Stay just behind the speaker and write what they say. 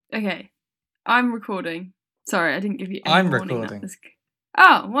Okay, I'm recording. Sorry, I didn't give you any I'm warning. recording.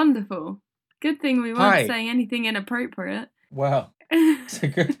 Oh, wonderful. Good thing we weren't Hi. saying anything inappropriate. Well, it's a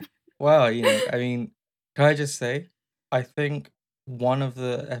good. Well, can I just say, I think one of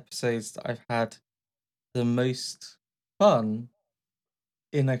the episodes that I've had the most fun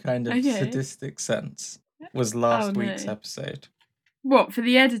in a kind of Okay. sadistic sense was Oh last week's no. episode. What, for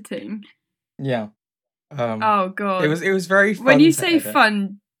the editing? Yeah. Oh god. It was very When fun you to say edit.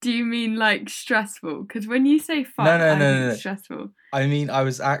 fun, do you mean like stressful? Because when you say fun, No. I think it's stressful. I mean, I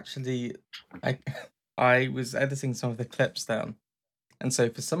was actually, I was editing some of the clips down, and so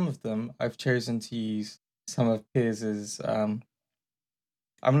for some of them, I've chosen to use some of Piers's I'm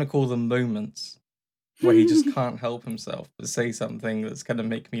gonna call them moments where he just can't help himself but say something that's gonna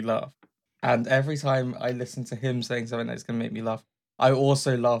make me laugh. And every time I listen to him saying something that's gonna make me laugh, I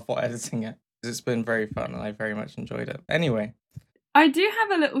also laugh while editing it. It's been very fun and I very much enjoyed it. Anyway. I do have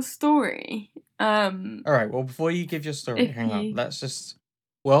a little story. Alright, well before you give your story, hang on. Let's just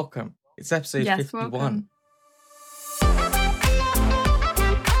welcome. It's episode 51. Welcome.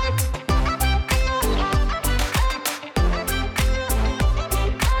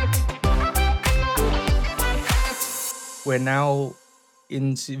 We're now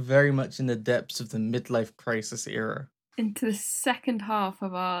very much in the depths of the midlife crisis era. Into the second half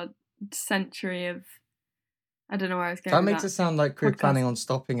of our century of... I don't know where I was going with that. That makes it sound like we're planning on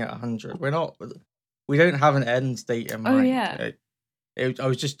stopping at 100. We're not. We don't have an end date in mind. Oh, yeah. I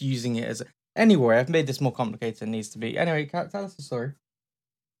was just using it as... Anyway, I've made this more complicated than it needs to be. Anyway, tell us the story.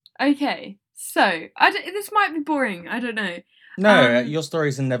 Okay, so this might be boring. I don't know. No, your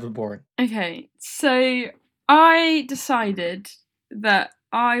stories are never boring. Okay, so I decided that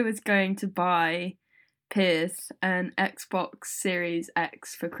I was going to buy Piers an Xbox Series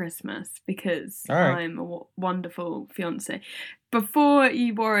X for Christmas because I'm a wonderful fiance. Before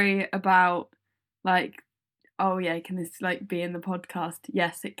you worry about, like, oh yeah, can this be in the podcast?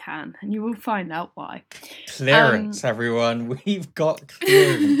 Yes, it can, and you will find out why. Clearance, everyone. We've got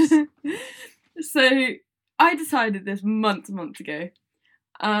clearance. So I decided this months ago.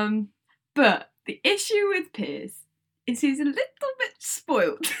 But the issue with Piers is he's a little bit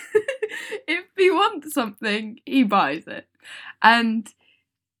spoilt. If he wants something, he buys it. And,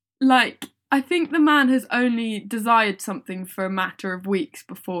 I think the man has only desired something for a matter of weeks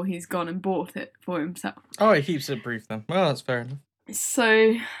before he's gone and bought it for himself. Oh, he keeps it brief then. Well, that's fair enough.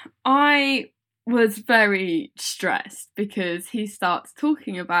 So I was very stressed because he starts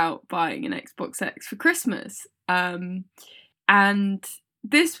talking about buying an Xbox X for Christmas. And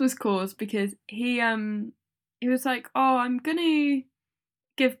this was caused because he was like, oh, I'm gonna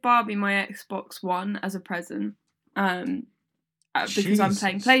give Barbie my Xbox One as a present. Because I'm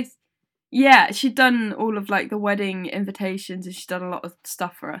playing Place. Yeah, she'd done all of the wedding invitations and she'd done a lot of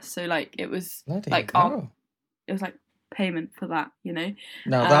stuff for us. So it was it was payment for that, you know.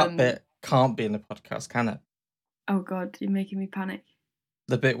 Now that bit can't be in the podcast, can it? Oh god, you're making me panic.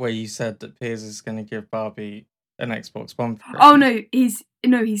 The bit where you said that Piers is going to give Barbie an Xbox One for Christmas. Oh no,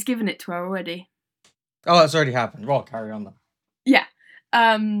 he's given it to her already. Oh, that's already happened. Well, carry on then. Yeah.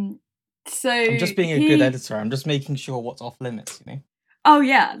 So I'm just being a good editor. I'm just making sure what's off limits, you know. Oh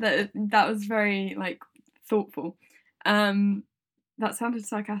yeah, that was very thoughtful. That sounded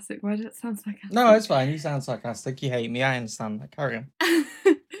sarcastic. Why did it sound sarcastic? No, it's fine. You sound sarcastic. You hate me. I understand that. Carry on.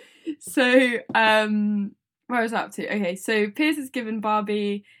 So, where was I up to? Okay, so Piers has given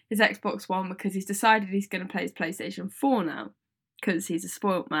Barbie his Xbox One because he's decided he's going to play his PlayStation 4 now because he's a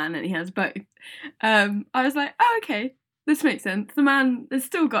spoilt man and he has both. I was like, oh, okay, this makes sense. The man has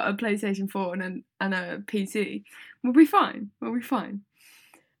still got a PlayStation 4 and a PC. We'll be fine.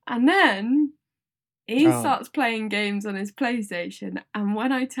 And then he starts playing games on his PlayStation, and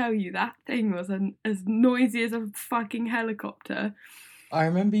when I tell you that thing was as noisy as a fucking helicopter. I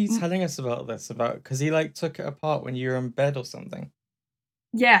remember you telling us about this, because he took it apart when you were in bed or something.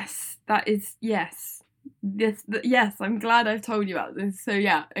 Yes, that is, yes. Yes, I'm glad I've told you about this. So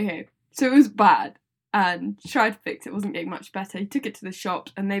yeah, okay. So it was bad, and tried to fix it, wasn't getting much better. He took it to the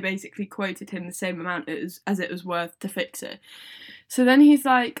shop, and they basically quoted him the same amount as it was worth to fix it. So then he's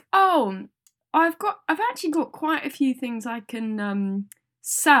like, oh, I've actually got quite a few things I can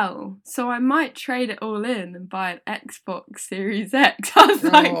sell, so I might trade it all in and buy an Xbox Series X. I was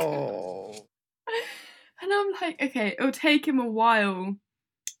like, and I'm like, okay, it'll take him a while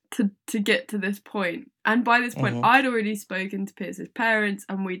to get to this point. And by this point, I'd already spoken to Piers's parents,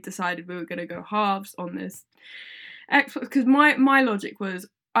 and we'd decided we were going to go halves on this Xbox, because my logic was,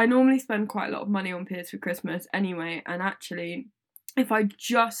 I normally spend quite a lot of money on Piers for Christmas anyway, and actually, if I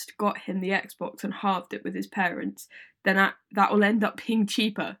just got him the Xbox and halved it with his parents, then that will end up being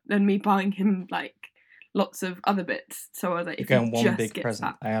cheaper than me buying him like lots of other bits. So I was like, You're if he going one just big gets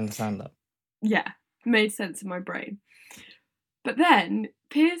present. that, I understand that. yeah, made sense in my brain. But then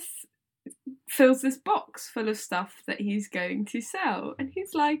Piers fills this box full of stuff that he's going to sell, and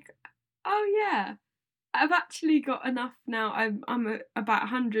he's like, "Oh yeah, I've actually got enough now. I'm about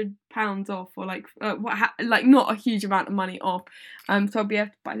 £100 off, or like like not a huge amount of money off. So I'll be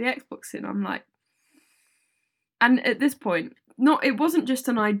able to buy the Xbox soon." I'm like, and at this point, it wasn't just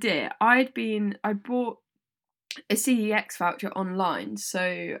an idea. I bought a CEX voucher online,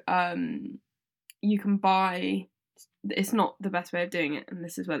 so you can buy. It's not the best way of doing it, and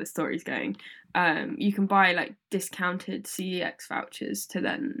this is where the story's going. You can buy like discounted CEX vouchers to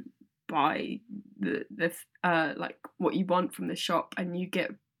then buy the like what you want from the shop, and you get,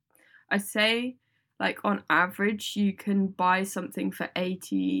 I say, like on average you can buy something for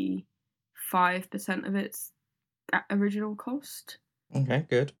 85% of its original cost. Okay,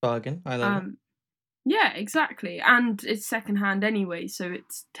 good bargain. I love it. Yeah, exactly, and it's secondhand anyway, so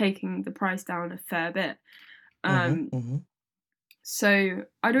it's taking the price down a fair bit. So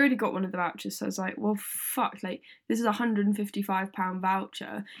I'd already got one of the vouchers, so I was like, well, fuck, like, this is a £155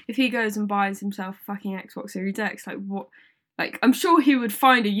 voucher. If he goes and buys himself a fucking Xbox Series X, like, what? Like, I'm sure he would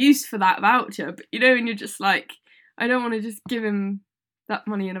find a use for that voucher, but you know, and you're just like, I don't want to just give him that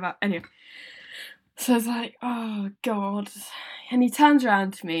money in a voucher. Anyway. So I was like, oh, God. And he turns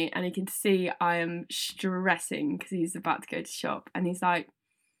around to me and he can see I am stressing because he's about to go to shop. And he's like,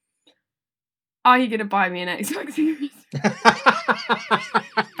 are you going to buy me an Xbox Series?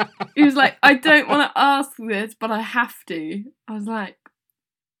 He was like, I don't want to ask this, but I have to. I was like,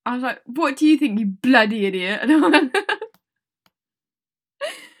 what do you think, you bloody idiot? And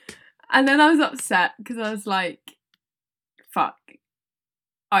then I was upset because I was like, fuck.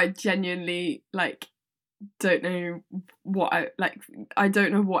 I genuinely, like, don't know what I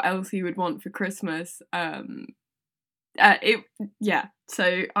don't know what else he would want for Christmas. So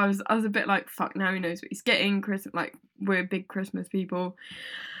I was a bit like, fuck, now he knows what he's getting. Christmas, like, we're big Christmas people.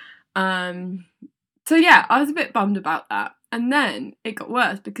 So yeah, I was a bit bummed about that. And then it got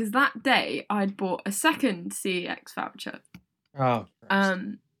worse because that day I'd bought a second CEX voucher. Oh.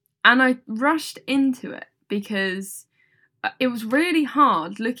 And I rushed into it because it was really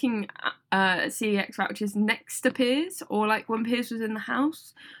hard looking at CEX vouchers next to Piers, or like when Piers was in the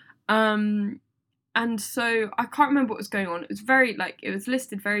house. And so I can't remember what was going on. It was very, like, it was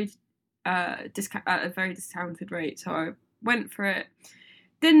listed very at a very discounted rate. So I went for it.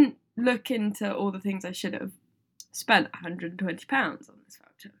 Didn't look into all the things I should have. Spent £120 on this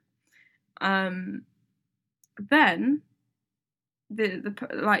voucher. Then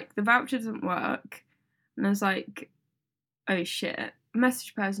the voucher doesn't work, and I was like, oh shit.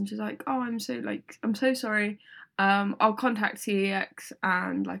 Message person, she's like, oh, I'm so sorry. I'll contact CEX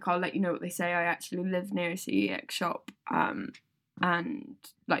and like I'll let you know what they say. I actually live near a CEX shop. And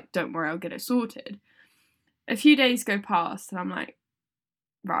like, don't worry, I'll get it sorted. A few days go past and I'm like,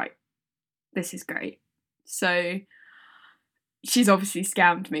 right, this is great. So she's obviously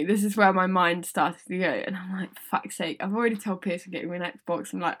scammed me. This is where my mind started to go, and I'm like, for fuck's sake, I've already told Piers I'm getting me an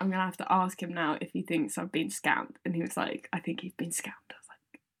Xbox. I'm like, I'm gonna have to ask him now if he thinks I've been scammed. And he was like, I think he's been scammed. I was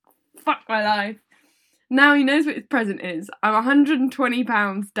like, fuck my life. Now he knows what his present is. I'm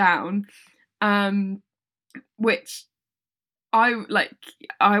 £120 down, which I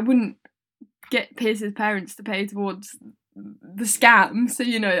wouldn't get Piers's parents to pay towards the scam. So,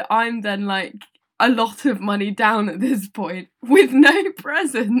 you know, I'm then like a lot of money down at this point with no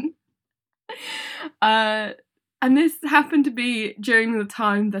present. And this happened to be during the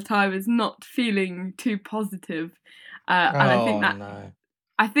time that I was not feeling too positive. And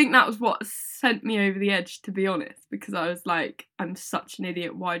I think that was what sent me over the edge, to be honest, because I was like, I'm such an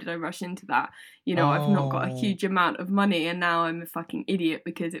idiot. Why did I rush into that? You know, I've not got a huge amount of money, and now I'm a fucking idiot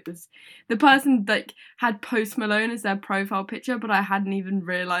because it was the person that had Post Malone as their profile picture, but I hadn't even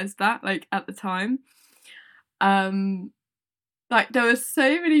realised that, like, at the time. Like, there were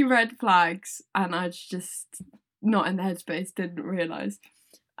so many red flags, and I just, not in the headspace, didn't realise.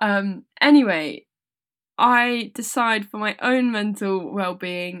 Anyway, I decide for my own mental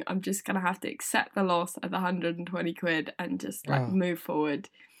well-being, I'm just going to have to accept the loss of the 120 quid and just like move forward.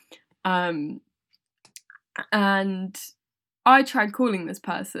 And I tried calling this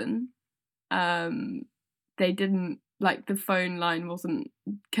person. They didn't, like, the phone line wasn't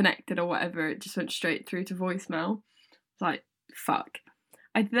connected or whatever. It just went straight through to voicemail. It's like, fuck.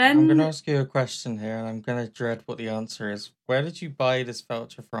 I'm going to ask you a question here, and I'm going to dread what the answer is. Where did you buy this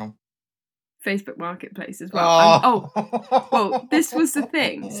voucher from? Facebook Marketplace as well. Oh. Well, this was the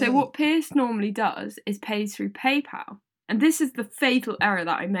thing. So what Pierce normally does is pays through PayPal. And this is the fatal error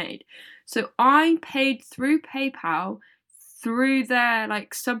that I made. So I paid through PayPal through their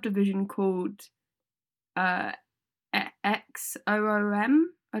like subdivision called XOOM.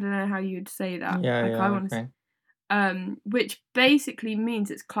 I don't know how you'd say that. Yeah, like, yeah, I want okay. to, which basically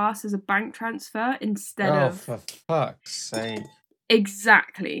means it's classed as a bank transfer instead Oh, of. for fuck's sake.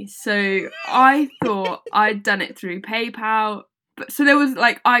 Exactly. So I thought I'd done it through PayPal, but so there was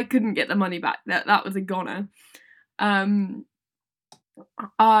like I couldn't get the money back. That was a goner.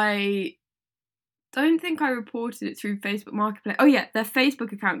 I don't think I reported it through Facebook Marketplace. Oh yeah, their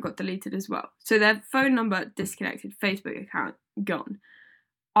Facebook account got deleted as well. So their phone number disconnected, Facebook account gone.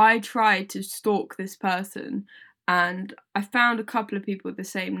 I tried to stalk this person and I found a couple of people with the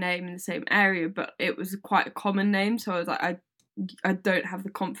same name in the same area, but it was quite a common name, so I was like, I don't have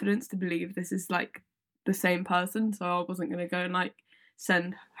the confidence to believe this is like the same person, so I wasn't going to go and like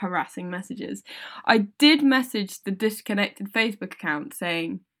send harassing messages. I did message the disconnected Facebook account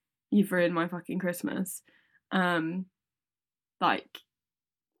saying, "You've ruined my fucking Christmas. Like,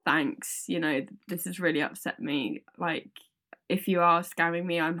 thanks, you know, this has really upset me. Like, if you are scamming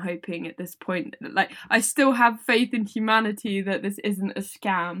me, I'm hoping at this point, like, I still have faith in humanity that this isn't a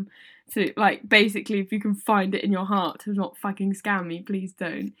scam. So, like, basically, if you can find it in your heart to not fucking scam me, please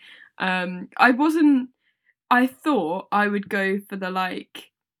don't." I thought I would go for the,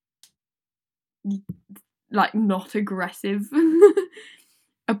 like not aggressive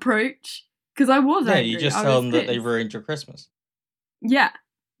approach, because I was Yeah, angry. you just I tell was them that they pissed. ruined your Christmas. Yeah,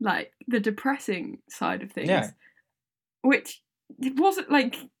 like, the depressing side of things. Yeah. Which it wasn't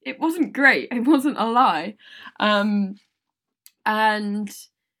great. It wasn't a lie. And I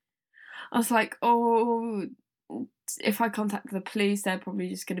was like, oh, if I contact the police, they're probably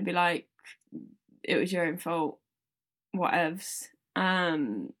just going to be like, it was your own fault, whatevs.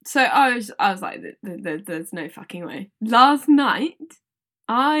 So I was like, there's no fucking way. Last night,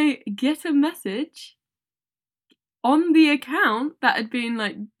 I get a message on the account that had been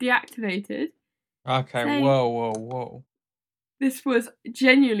like deactivated. Okay, saying, whoa. This was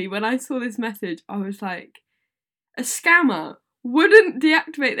genuinely, when I saw this message, I was like, a scammer wouldn't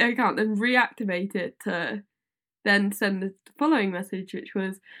deactivate their account and reactivate it to then send the following message, which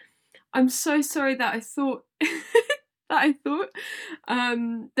was, "I'm so sorry that I thought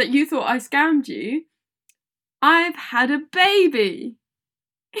that you thought I scammed you. I've had a baby."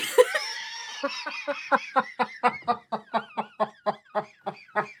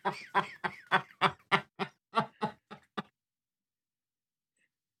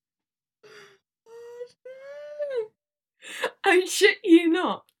 I shit you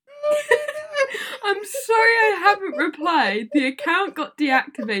not. I'm sorry I haven't replied. The account got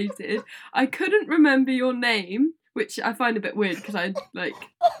deactivated. I couldn't remember your name, which I find a bit weird because I like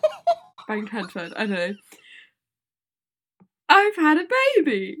bank transferred. I don't know. I've had a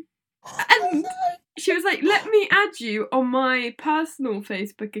baby. And she was like, "Let me add you on my personal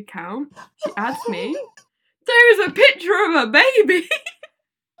Facebook account." She adds me. There is a picture of a baby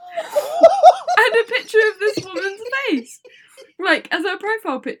and a picture of this woman's face, like, as her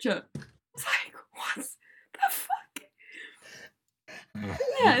profile picture. It's like, what the fuck?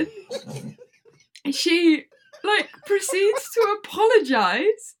 Then she like proceeds to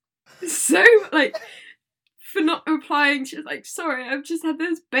apologise for not replying. She's like, "Sorry, I've just had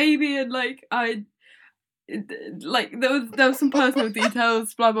this baby and like there was some personal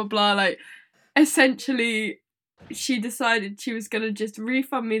details, blah blah blah." Like, essentially, she decided she was gonna just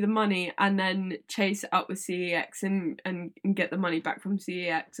refund me the money and then chase it up with CEX and get the money back from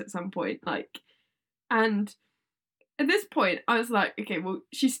CEX at some point. Like, and at this point, I was like, okay, well,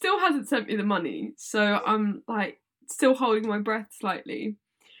 she still hasn't sent me the money, so I'm like still holding my breath slightly.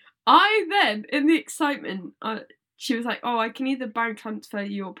 I then, in the excitement, she was like, "Oh, I can either bank transfer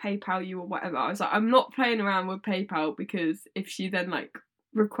you or PayPal you or whatever." I was like, I'm not playing around with PayPal, because if she then like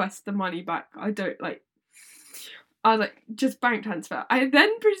requests the money back, I don't like. I was like, just bank transfer. I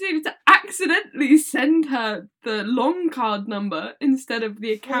then proceeded to accidentally send her the long card number instead of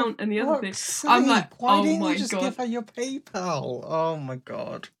the account and the other thing. I'm like, why oh didn't my you just god. give her your PayPal? Oh my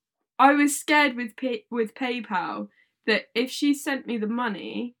god. I was scared with PayPal that if she sent me the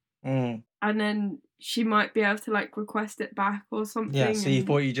money and then she might be able to like request it back or something. Yeah, so you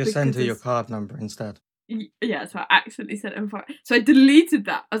thought you just send her your card number instead. Yeah, so I accidentally sent him for it. So I deleted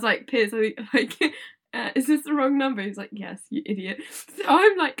that. I was like, "Piers, is this the wrong number?" He's like, "Yes, you idiot." So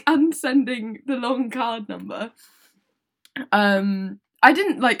I'm like unsending the long card number. I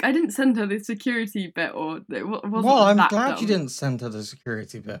didn't send her the security bit, or it wasn't. Well, I'm that glad dumb. you didn't send her the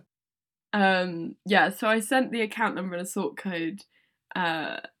security bit. Yeah, so I sent the account number and a sort code,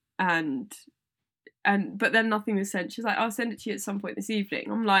 and but then nothing was sent. She's like, I'll send it to you at some point this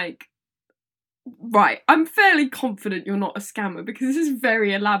evening. I'm like, right, I'm fairly confident you're not a scammer because this is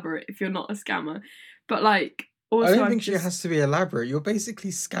very elaborate if you're not a scammer. But like, I also don't I've think she just, has to be elaborate. You're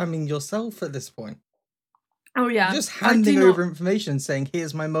basically scamming yourself at this point. oh You're yeah, just I do handing not. over information saying,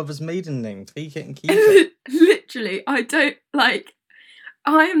 here's my mother's maiden name, take it and keep it. Literally, I don't like.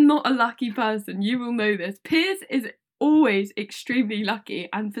 I am not a lucky person. You will know this. Piers is always extremely lucky,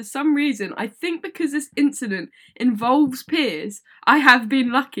 and for some reason, I think because this incident involves Piers, I have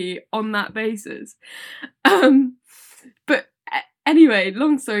been lucky on that basis. But anyway,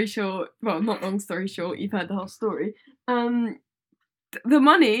 long story short, well, not long story short, you've heard the whole story. The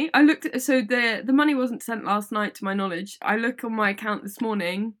money I looked at, so the money wasn't sent last night, to my knowledge. I look on my account this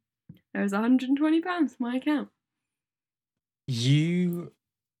morning. There was £120 in my account. You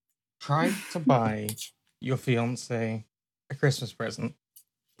tried to buy your fiance a Christmas present.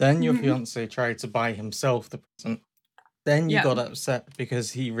 Then your fiance tried to buy himself the present. Then you Yeah. got upset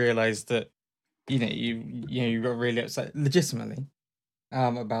because he realized that you got really upset legitimately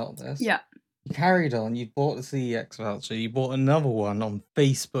about this. Yeah. You carried on. You bought the CEX voucher. You bought another one on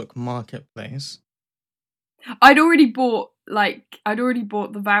Facebook Marketplace. I'd already bought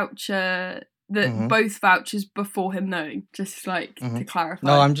the voucher, both vouchers before him knowing. Just like to clarify.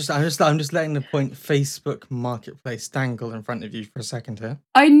 No, I'm just letting the point Facebook Marketplace dangle in front of you for a second here.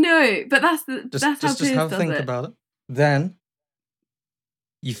 I know, but that's how just Piers have a does think it. about it. Then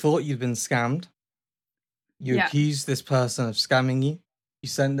you thought you'd been scammed. You accused this person of scamming you. You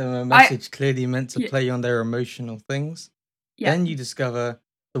sent them a message clearly meant to play on their emotional things. Yeah. Then you discover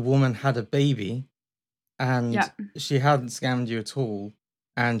the woman had a baby and she hadn't scammed you at all.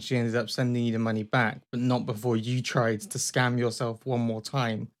 And she ended up sending you the money back, but not before you tried to scam yourself one more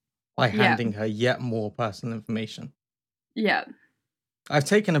time by handing her yet more personal information. Yeah. I've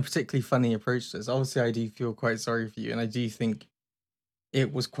taken a particularly funny approach to this. Obviously, I do feel quite sorry for you, and I do think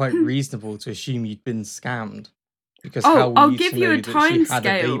it was quite reasonable to assume you'd been scammed. Because how were I'll you give to you know a that she time had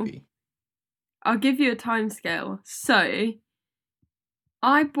a scale. baby? I'll give you a time scale. So,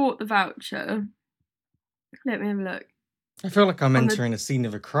 I bought the voucher. Let me have a look. I feel like I'm entering a scene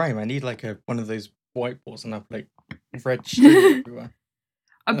of a crime. I need like one of those whiteboards and I've like red string everywhere.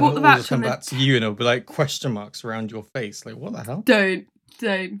 I bought the voucher. Just come back to you and it'll be like question marks around your face. Like, what the hell? Don't,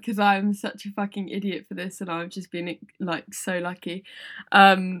 because I'm such a fucking idiot for this, and I've just been like so lucky.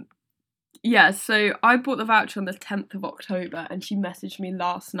 Yeah, so I bought the voucher on the 10th of October, and she messaged me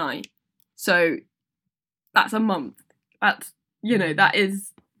last night. So that's a month. That's that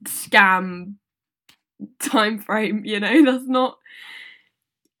is scam time frame. That's not.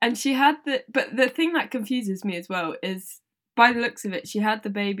 And she had but the thing that confuses me as well is, by the looks of it, she had the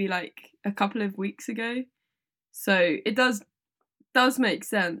baby like a couple of weeks ago. So it does make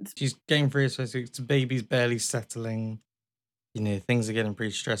sense. She's getting 3 or 6 weeks. The baby's barely settling. Things are getting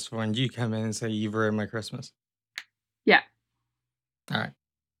pretty stressful, and you come in and say, you've ruined my Christmas. Yeah. All right.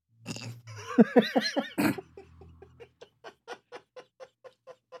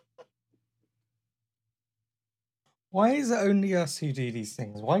 Why is it only us who do these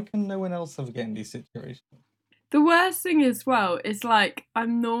things? Why can no one else ever get in these situations? The worst thing as well is, like,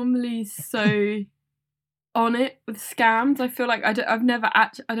 I'm normally so on it with scams. I feel like I don't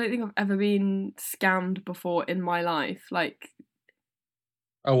think I've ever been scammed before in my life. Like,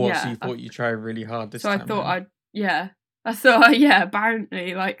 oh, what? So you thought you tried really hard this time? So I thought I thought,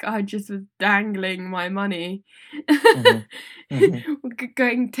 apparently, like, I just was dangling my money.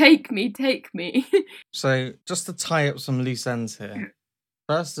 Going, take me. So, just to tie up some loose ends here.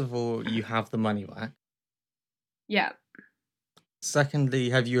 First of all, you have the money back. Yeah. Secondly,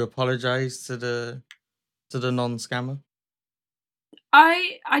 have you apologized to the non-scammer?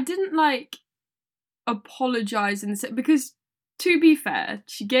 I didn't, like, apologize because, to be fair,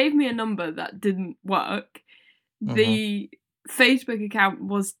 she gave me a number that didn't work. The Facebook account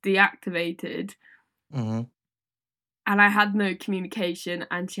was deactivated. And I had no communication,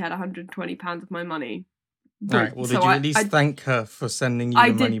 and she had £120 of my money. Alright, well, did you at least thank her for sending you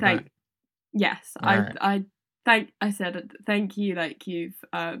the money back? Yes, I said thank you, like, you've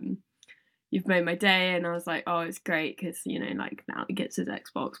made my day, and I was like, oh, it's great because like, now he gets his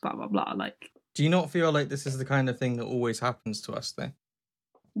Xbox, blah blah blah. Like, do you not feel like this is the kind of thing that always happens to us, though?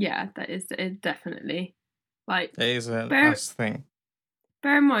 Yeah, that is definitely, like, it is us thing.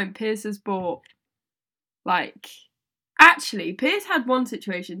 Bear in mind, Piers has bought, like, actually, Piers had one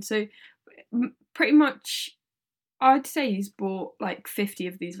situation, so pretty much I'd say he's bought like 50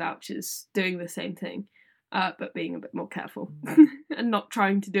 of these vouchers doing the same thing. but being a bit more careful and not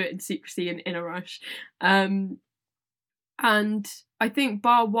trying to do it in secrecy and in a rush. And I think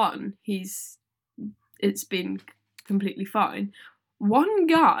bar one, it's been completely fine. One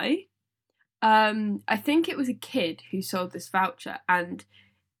guy, I think it was a kid who sold this voucher, and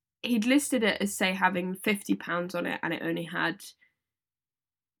he'd listed it as, say, having £50 on it, and it only had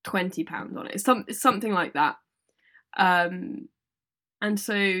 £20 on it. Something like that. And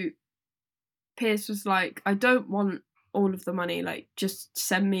so Pierce was like, I don't want all of the money, like, just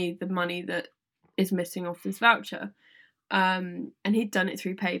send me the money that is missing off this voucher. And he'd done it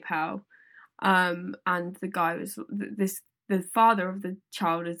through PayPal. And the guy was the father of the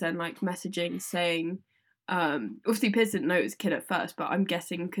child is then like messaging saying, obviously Pierce didn't know it was a kid at first, but I'm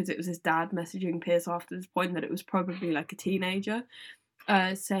guessing because it was his dad messaging Pierce after this point that it was probably like a teenager,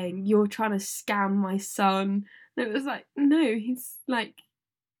 saying, you're trying to scam my son. And it was like, no, he's like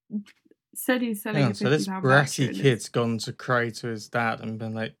said he's selling a So this £50 bratty voucher. kid's gone to cry to his dad and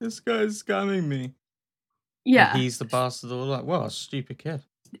been like, this guy's scamming me. Yeah. And he's the bastard all like, well, a stupid kid.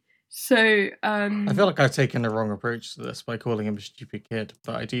 So I feel like I've taken the wrong approach to this by calling him a stupid kid,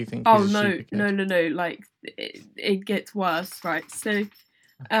 but I do think he's a stupid kid. No, like it gets worse, right? So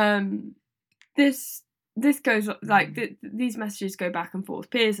this goes like these messages go back and forth.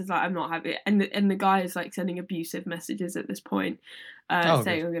 Piers is like, I'm not happy, and the guy is like sending abusive messages at this point,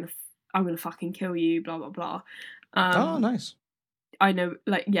 saying I'm gonna fucking kill you, blah blah blah. Oh, nice. I know,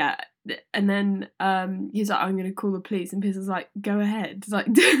 like, yeah. And then he's like, I'm gonna call the police, and Piers is like, go ahead. It's like,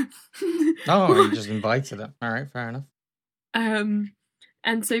 oh, you just invited him. All right, fair enough.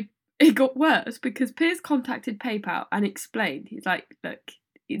 And so it got worse because Piers contacted PayPal and explained. He's like, look,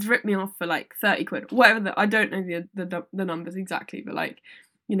 he's ripped me off for like 30 quid, whatever. I don't know the numbers exactly, but like,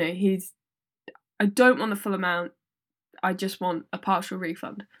 you know, I don't want the full amount. I just want a partial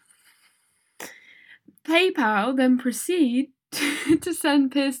refund. PayPal then proceed to send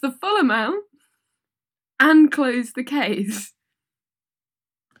Piers the full amount and close the case.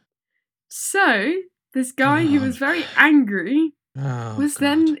 So this guy who was very angry was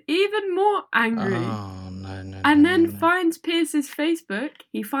then even more angry. Oh, no. And then finds Pierce's Facebook,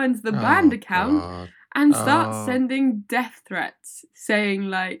 he finds the band account, and starts sending death threats, saying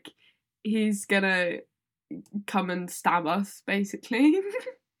like he's gonna come and stab us, basically.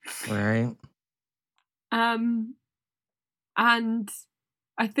 Right. And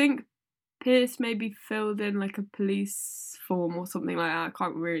I think Pierce maybe filled in like a police form or something like that. I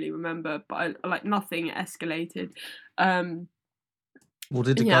can't really remember, but like nothing escalated. Well,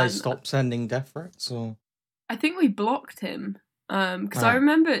 did the guy stop sending death threats, or? I think we blocked him. Because I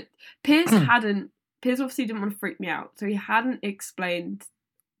remember Pierce obviously didn't want to freak me out, so he hadn't explained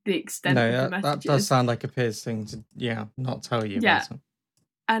the extent of the messages. That does sound like a Pierce thing to, not tell you about it.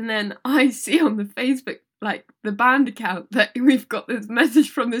 And then I see on the Facebook, like, the band account that we've got this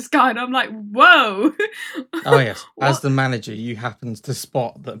message from this guy, and I'm like, whoa! Oh, yes. As the manager, you happened to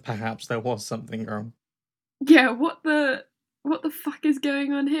spot that perhaps there was something wrong. Yeah, what the fuck is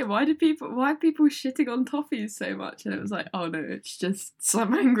going on here? Why are people shitting on toffees so much? And it was like, oh no, it's just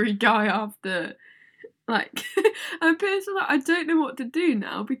some angry guy after, like, and Pierce was like, I don't know what to do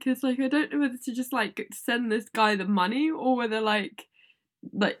now, because like I don't know whether to just like send this guy the money or whether like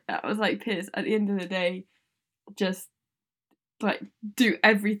I was like, Pierce, at the end of the day, just like do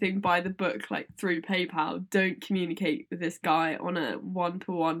everything by the book, like through PayPal. Don't communicate with this guy on a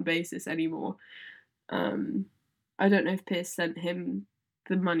one-to-one basis anymore. I don't know if Pierce sent him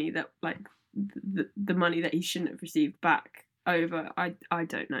the money that like the money that he shouldn't have received back over. I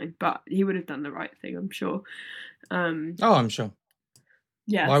don't know, but he would have done the right thing, I'm sure. Oh, I'm sure.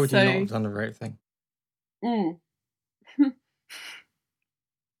 Yeah. Why would he not have done the right thing?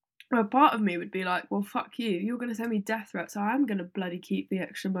 Well, part of me would be like, well, fuck you. You're going to send me death threats, so I'm going to bloody keep the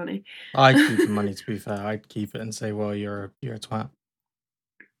extra money. I'd keep the money, to be fair. I'd keep it and say, well, you're a twat.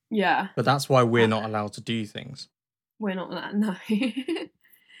 Yeah. But that's why we're not allowed to do things. We're not that, no.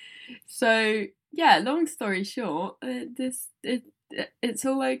 So, yeah, long story short, it's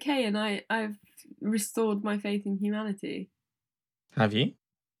all okay, and I've restored my faith in humanity. Have you?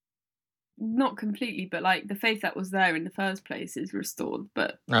 Not completely, but like the faith that was there in the first place is restored.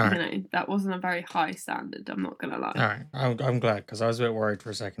 But you know, that wasn't a very high standard. I'm not gonna lie. All right, I'm glad, because I was a bit worried for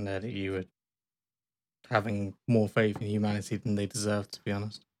a second there that you were having more faith in humanity than they deserve. To be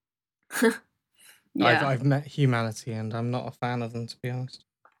honest, yeah, I've met humanity, and I'm not a fan of them. To be honest,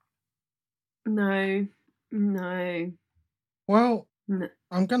 no. Well, no.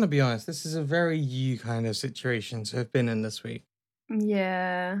 I'm gonna be honest. This is a very you kind of situation to have been in this week.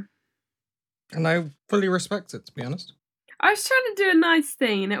 Yeah. And I fully respect it, to be honest. I was trying to do a nice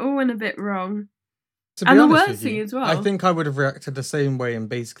thing and it all went a bit wrong. To be And the honest worst with thing you, as I well. think I would have reacted the same way in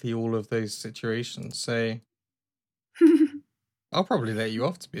basically all of those situations. So I'll probably let you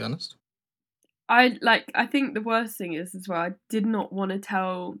off, to be honest. I think the worst thing is as well, I did not want to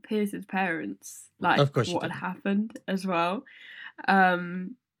tell Pierce's parents like Of course you what had didn't. happened as well.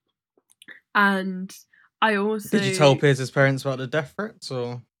 Um and I also Did you tell Piers' parents about the death threats,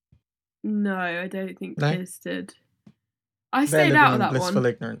 or no, I don't think no? Pierce did. I They're stayed living out of in that one. blissful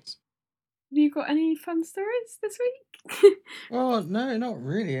ignorance. Have you got any fun stories this week? Well, no, not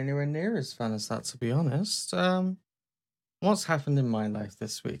really anywhere near as fun as that, to be honest. What's happened in my life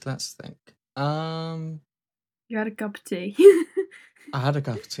this week? Let's think. You had a cup of tea. I had a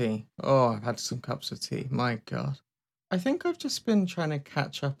cup of tea. Oh, I've had some cups of tea. My God. I think I've just been trying to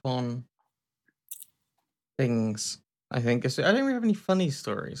catch up on things. I think I don't really have any funny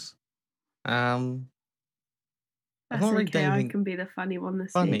stories. I've That's not really done okay, I anything can be the funny one this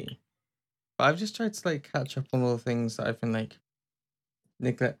week. funny, but I've just tried to like catch up on all the things that I've been like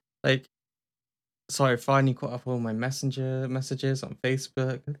neglect. Like, so I finally caught up on all my messenger messages on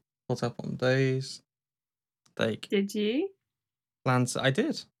Facebook. Caught up on those. Like Did you? plans. I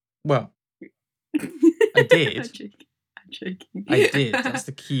did. Well, I did. I'm joking. I did. That's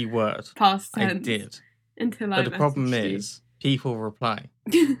the key word. Past I tense. did. Until I But the problem messaged is, people reply.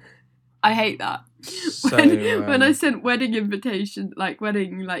 you. I hate that. So When I sent wedding invitation, like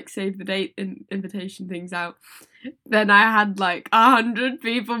wedding, like save the date invitation things out, then I had like 100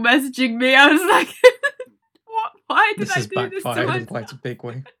 people messaging me. I was like, what? Why did this I has do this to backfired in myself? quite a big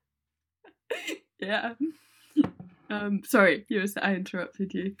way. Yeah. Sorry, I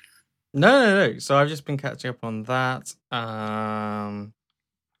interrupted you. No. So I've just been catching up on that.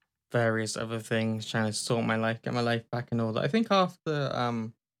 Various other things, trying to sort my life, get my life back in order. I think after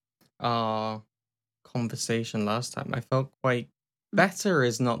our conversation last time, I felt quite better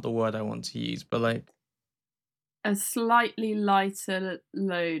is not the word I want to use, but like A slightly lighter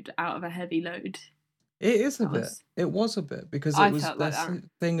load out of a heavy load. it is a That bit. was. It was a bit because it I was felt like this that.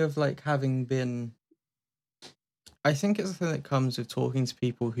 thing of like having been. I think it's a thing that comes with talking to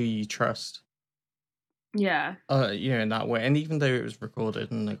people who you trust. Yeah. In that way. And even though it was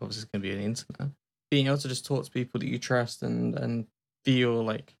recorded and like obviously it's gonna be on the internet, being able to just talk to people that you trust and feel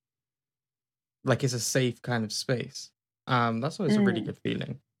like it's a safe kind of space. That's always a really good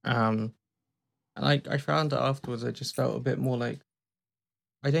feeling. And I found that afterwards I just felt a bit more like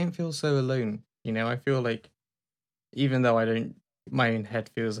I don't feel so alone. I feel like even though I don't my own head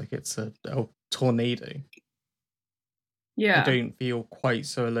feels like it's a tornado. I Yeah. don't feel quite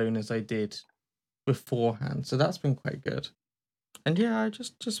so alone as I did beforehand. So that's been quite good. And yeah, I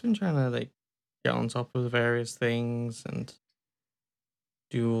just been trying to like get on top of the various things and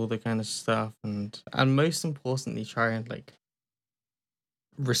do all the kind of stuff and most importantly try and like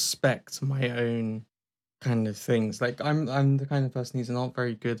respect my own kind of things. Like I'm the kind of person who's not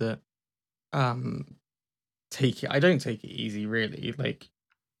very good at um I don't take it easy really. Like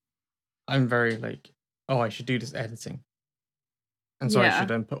I'm very like, oh, I should do this editing. And so I should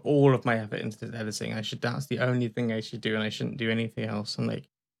then put all of my effort into this editing. That's the only thing I should do and I shouldn't do anything else. And like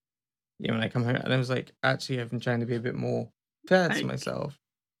when I come home and I was like, actually I've been trying to be a bit more fair to Like myself.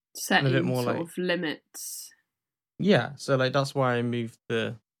 And a bit setting more sort like of limits. yeah, so like that's why I moved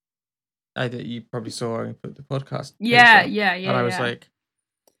you probably saw I put the podcast Yeah, post up, yeah, and I was yeah. like,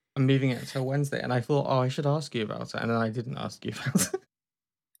 I'm moving it until Wednesday, and I thought, oh, I should ask you about it, and then I didn't ask you about it,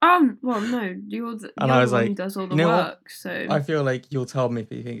 Well, no, you're and I the was one who like, does all the you know what? work, so I feel like you'll tell me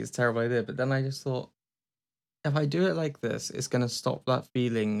if you think it's a terrible idea, but then I just thought, if I do it like this, it's gonna stop that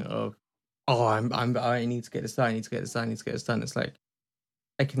feeling of, oh, I need to get this done, I need to get this done, I need to get this done. It's like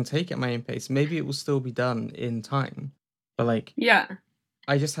I can take it at my own pace. Maybe it will still be done in time, but like yeah,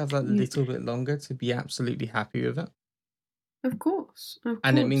 I just have that little bit longer to be absolutely happy with it. of course,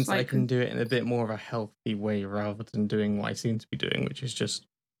 And it means that I like can do it in a bit more of a healthy way rather than doing what I seem to be doing, which is just,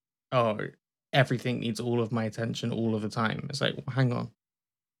 oh, everything needs all of my attention all of the time. It's like, well, hang on.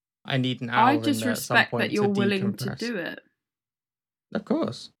 I need an I hour in just there at some respect that point to you're willing to decompress. do it. Of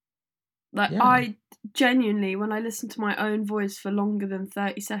course. Like Yeah. I genuinely, when I listen to my own voice for longer than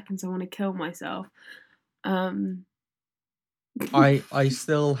 30 seconds, I want to kill myself. I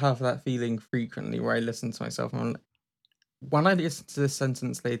still have that feeling frequently where I listen to myself and when I listen to this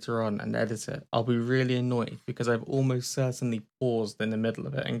sentence later on and edit it, I'll be really annoyed because I've almost certainly paused in the middle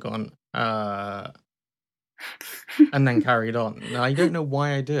of it and gone, and then carried on. Now, I don't know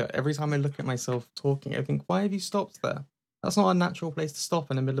why I do it. Every time I look at myself talking, I think, why have you stopped there? That's not a natural place to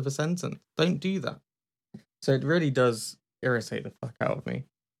stop in the middle of a sentence. Don't do that. So it really does irritate the fuck out of me.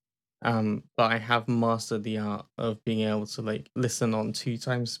 But I have mastered the art of being able to like listen on 2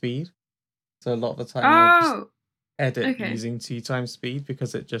 times speed. So a lot of the time I'll just Oh, edit okay. using 2x speed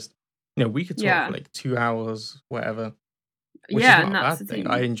because it just, we could talk for Yeah. like 2 hours, whatever, which is Yeah, not and a that's the bad thing.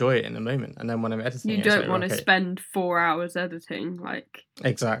 I thing. enjoy it in a moment. And then when I'm editing You it, it's like, don't want to okay, spend 4 hours editing, like.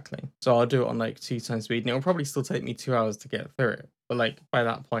 exactly. So I'll do it on like 2x speed, and it'll probably still take me 2 hours to get through it. But like by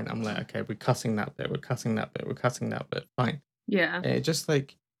that point, I'm like, okay, we're cutting that bit, we're cutting that bit, we're cutting that bit. Fine. Yeah. And it just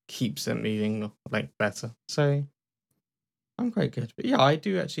like keeps it moving like better. So I'm quite good. But yeah, I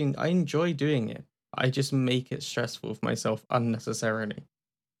enjoy doing it. I just make it stressful for myself unnecessarily.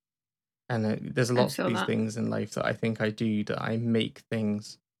 And there's I lots of feel these that. things in life that I think I do that I make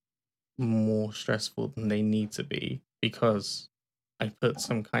things more stressful than they need to be because I put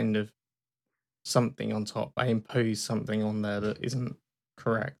some kind of something on top. I impose something on there that isn't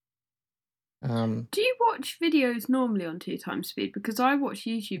correct. Do you watch videos normally on 2 times speed? Because I watch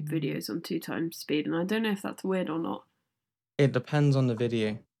YouTube videos on 2 times speed, and I don't know if that's weird or not. It depends on the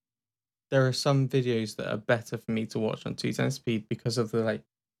video. There are some videos that are better for me to watch on 2x speed because of the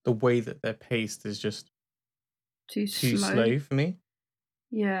way that they're paced is just Too too slow. slow for me,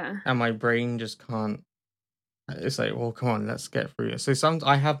 Yeah. and my brain just can't. It's like, well, come on, let's get through it. So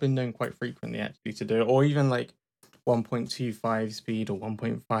I have been known quite frequently actually to do it, or even like 1.25 speed or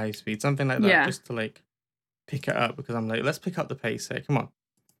 1.5 speed, something like that, Yeah. just to like pick it up because I'm like, let's pick up the pace here. Come on,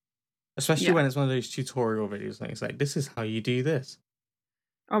 especially Yeah. when it's one of those tutorial videos. Like it's like this is how you do this,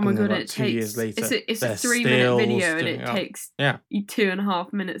 Oh my and then god, about it 2 years takes later, it's a they're 3 minute still video and doing it it up. takes Yeah. you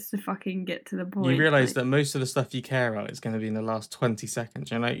 2.5 minutes to fucking get to the You point. realize Like, that most of the stuff you care about is going to be in the last 20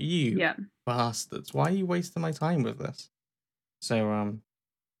 seconds. You're like, you yeah, bastards, why are you wasting my time with this? So,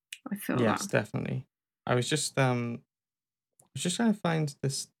 I feel that. yes, definitely. I was just trying to find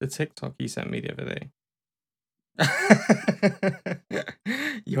the TikTok you sent me the other day.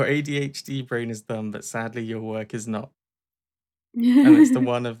 Your ADHD brain is dumb, but sadly your work is not. And it's the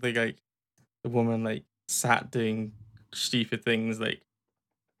one of the woman like sat doing stupid things, like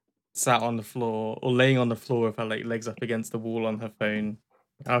sat on the floor or laying on the floor with her like legs up against the wall on her phone.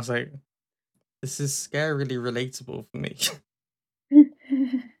 I was like, this is scarily relatable for me.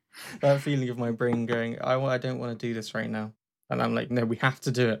 That feeling of my brain going, I don't want to do this right now. And I'm like, no, we have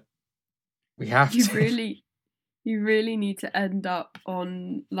to do it. We have you to. really you really need to end up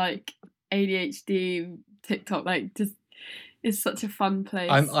on like ADHD TikTok, like just it's such a fun place.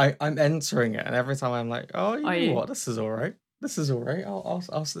 I'm entering it, and every time I'm like, oh, you Are know you? what? This is all right. This is all right.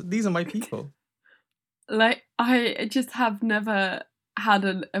 These are my people. Like, I just have never had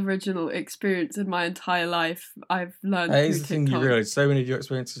an original experience in my entire life. I've learned That through is the thing you TikTok. realize. So many of your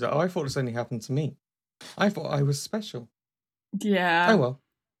experiences are, oh, I thought this only happened to me. I thought I was special. Oh Yeah. well,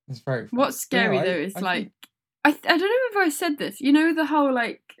 it's very fun. What's But no, scary though is I think like I don't know if I said this. You know the whole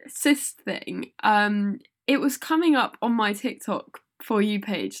like cyst thing. It was coming up on my TikTok for you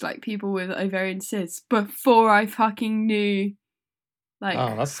page, like people with ovarian cysts, before I fucking knew, like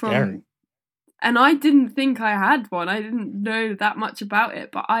that's scary. from. And I didn't think I had one. I didn't know that much about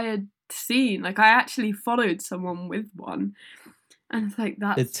it, but I had seen, like, I actually followed someone with one, and it's like Did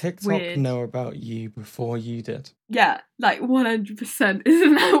that's TikTok weird. know about you before you did? Yeah, like 100%.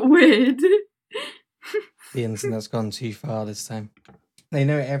 Isn't that weird? The internet's gone too far this time. They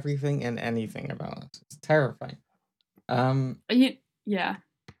know everything and anything about us. It's terrifying. Yeah.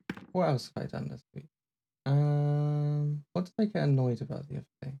 What else have I done this week? What did I get annoyed about the other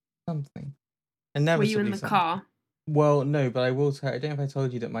day? Something. Were you in Inevitably the something. car? Well, no, but I will tell. I don't know if I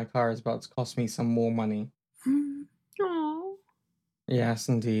told you that my car is about to cost me some more money. Oh. Yes,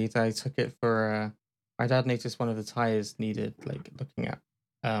 indeed. I took it for. My dad noticed one of the tires needed like looking at,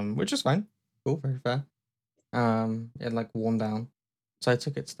 which is fine. Cool, very fair. It like worn down, so I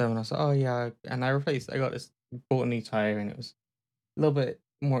took it to them and I said, "Oh yeah," and I replaced. I got this, bought a new tire, and it was a little bit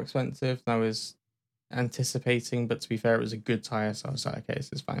more expensive than I was anticipating. But to be fair, it was a good tire, so I was like, "Okay,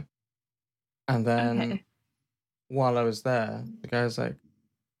 this is fine." And then Okay. while I was there, the guy was like,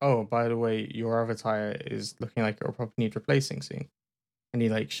 "Oh, by the way, your other tire is looking like it'll probably need replacing soon." And he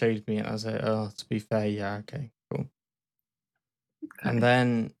like showed me, and I was like, "Oh, to be fair, yeah, okay, cool." And Okay.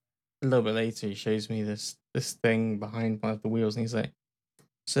 then a little bit later, he shows me this thing behind one of the wheels, and he's like,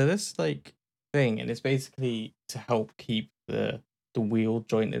 "So this like thing, and it's basically to help keep the wheel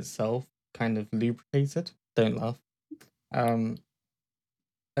joint itself kind of lubricated. Don't laugh. Um,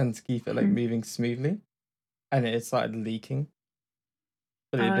 and to keep it like moving smoothly, and it started leaking."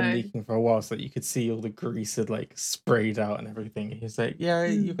 But it had been Oh. leaking for a while, so that you could see all the grease had like sprayed out and everything. He's like, "Yeah,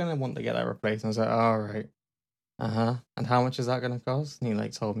 you're gonna want to get that replaced." And I was like, "All right, And how much is that gonna cost?" And he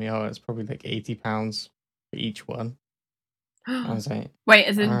like told me, "Oh, it's probably like £80 for each one." I was like, Wait,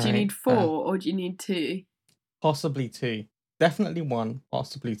 as "All in, do you right, need 4 or do you need 2? possibly two, definitely one,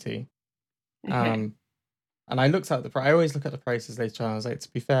 possibly two." Okay. And I looked at the price. I always look at the prices later on. I was like,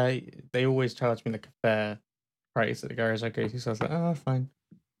 to be fair, they always charge me like a fair price at the garage I go to. So I was like, oh, fine.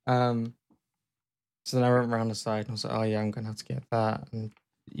 So then I went around the side and I was like, oh yeah, I'm gonna have to get that, and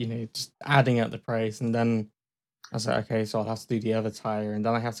just adding up the price. And then I was like, okay, so I'll have to do the other tire, and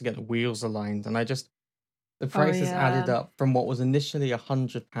then I have to get the wheels aligned, and the Oh prices added yeah, up from what was initially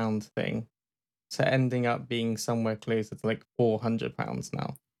 £100 thing to ending up being somewhere closer to like £400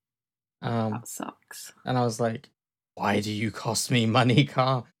 now. that Um, sucks. and I was like, why do you cost me money,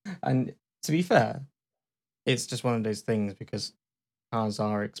 car? And to be fair, it's just one of those things because cars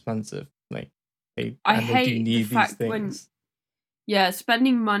are expensive. Like I they do hate the need these fact when things.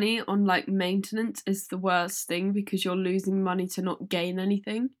 spending money on like maintenance is the worst thing because you're losing money to not gain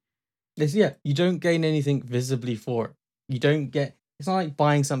anything. You don't gain anything visibly for it. You don't get. It's not like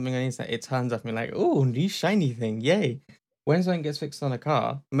buying something on the internet. It turns up and you're like, oh, new shiny thing, yay! When something gets fixed on a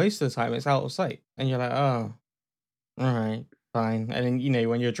car, most of the time it's out of sight, and you're like, oh, all right, fine. And then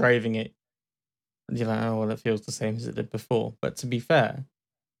when you're driving it, you're like, oh, well, it feels the same as it did before. But to be fair,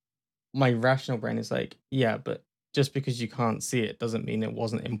 my rational brain is like, yeah, but just because you can't see it doesn't mean it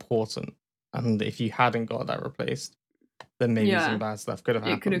wasn't important. And if you hadn't got that replaced, then maybe some Yeah, bad stuff could have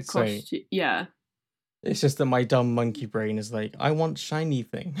it could happened. have So cost you. Yeah. it's just that my dumb monkey brain is like, I want shiny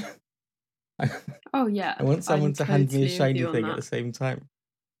thing. I Oh yeah, want someone I'm to hand me a totally with shiny you on thing at the that. same time.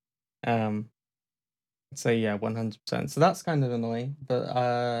 Um, so yeah, 100%. So that's kind of annoying,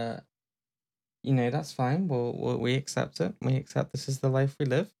 but that's fine. We accept it. We accept this is the life we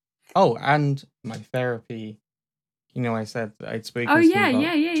live. Oh, and my therapy. I said that I'd Oh spoken to them yeah, about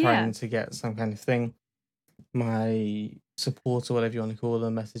yeah, yeah, yeah. trying to get some kind of thing. My support or whatever you want to call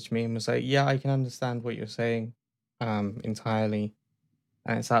them messaged me and was like, "Yeah, I can understand what you're saying, entirely,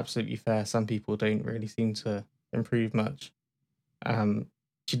 and it's absolutely fair. Some people don't really seem to improve much." Um,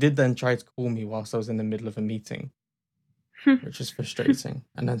 she did then try to call me whilst I was in the middle of a meeting, which is frustrating,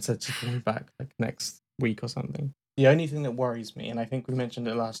 and then said she'd call me back like next week or something. The only thing that worries me, and I think we mentioned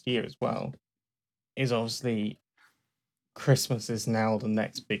it last year as well, is obviously Christmas is now the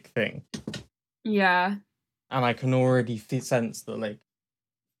next big thing. Yeah. And I can already sense that like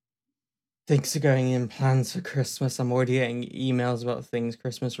things are going in, plans for Christmas. I'm already getting emails about things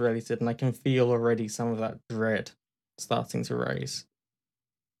Christmas related, and I can feel already some of that dread starting to rise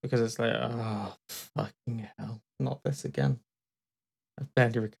because it's like, oh fucking hell, not this again. I've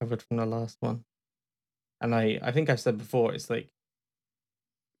barely recovered from the last one, and I think I've said before, it's like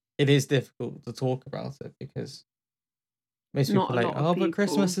it is difficult to talk about it because most Not people a are like, lot of oh, but people.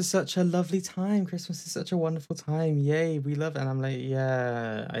 Christmas is such a lovely time. Christmas is such a wonderful time. Yay, we love it. And I'm like,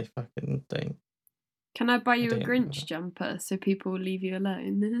 yeah, I fucking don't. Can I buy I you a don't love Grinch jumper so people will leave you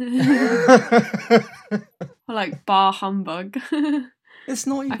alone? it. Or like bar humbug. It's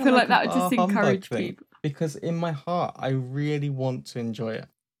not I even feel like like a that would just bar humbug encourage thing people. because in my heart, I really want to enjoy it.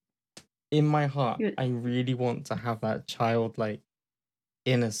 In my heart, You- I really want to have that childlike,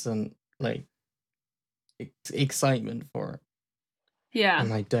 innocent, like excitement for it, Yeah,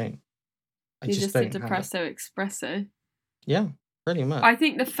 and I don't. I you're just just a don't have it. depresso espresso. Yeah, pretty much. I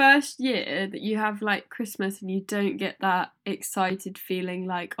think the first year that you have like Christmas and you don't get that excited feeling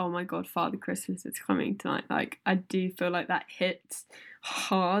like, oh my god, Father Christmas is coming tonight, like I do feel like that hits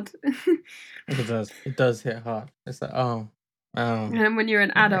hard. It does. It does hit hard. It's like, oh, And oh, then when you're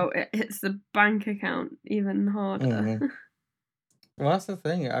an okay. adult, it hits the bank account even harder. Hmm. Well, that's the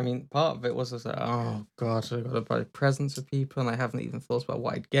thing. I mean, part of it was just like, oh god, I've got to buy presents for people, and I haven't even thought about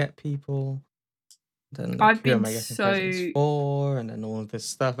what I'd get people. Then like, I've who been am I getting presents so for? And then all of this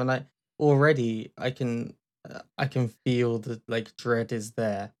stuff, and I can feel the like dread is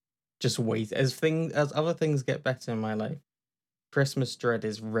there. Just wait as other things get better in my life. Christmas dread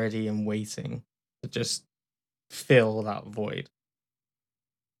is ready and waiting to just fill that void.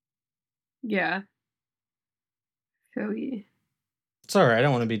 yeah, feel you. Sorry, I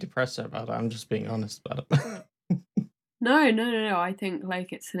don't want to be depressed about it. I'm just being honest about it. No, no, no, no. I think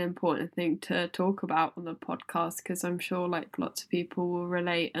like it's an important thing to talk about on the podcast because I'm sure like lots of people will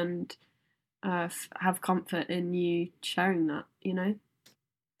relate and have comfort in you sharing that. You know.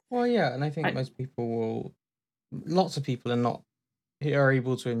 Well, yeah, and I think I, most people will. Lots of people are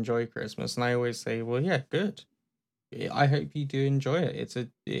able to enjoy Christmas, and I always say, well, yeah, good. I hope you do enjoy it.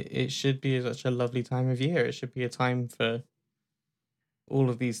 It should be such a lovely time of year. It should be a time for all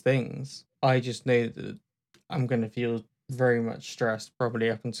of these things. I just know that I'm going to feel very much stressed probably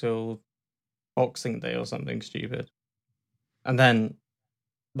up until Boxing Day or something stupid. And then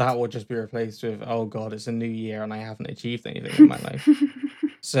that will just be replaced with, oh God, it's a new year and I haven't achieved anything in my life.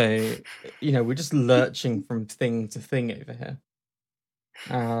 So, we're just lurching from thing to thing over here.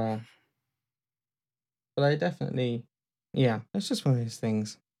 Uh, But I definitely, yeah, it's just one of those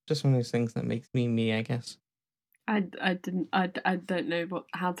things. Just one of those things that makes me me, I guess. I don't know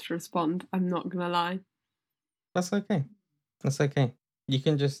how to respond. I'm not gonna lie. That's okay. That's okay. You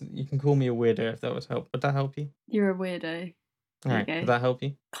can call me a weirdo if that would help. Would that help you? You're a weirdo. All There you right. Would go. that help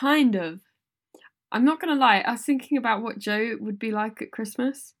you? Kind of. I'm not gonna lie. I was thinking about what Joe would be like at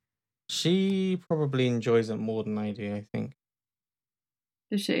Christmas. She probably enjoys it more than I do, I think.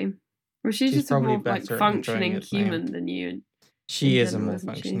 Does she? Well, she's She's just a probably more like better at enjoying functioning it than I am. human than you in She is a general, more isn't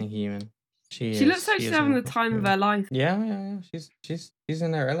she? functioning human. She She looks is. like She she's is a having more the functioning time of human. her life. Yeah, yeah, yeah. She's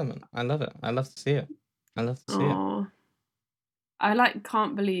in her element. I love it. I love to see it. I love to see it. Oh, I like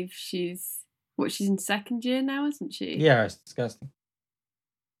can't believe she's in second year now, isn't she? Yeah, it's disgusting.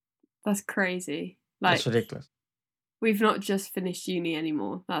 That's crazy. It's Like ridiculous. we've not just finished uni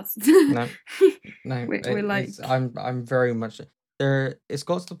anymore. That's No, no. we're like I'm very much there. It's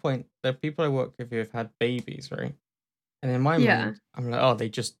got to the point that people I work with who have had babies, right? And in my yeah, mind, I'm like, oh,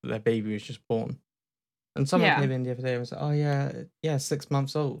 their baby was just born. And someone yeah. came in the other day and was like, oh yeah, yeah, 6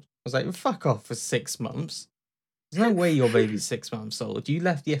 months old. I was like, fuck off for 6 months. There's no way your baby's 6 months old. You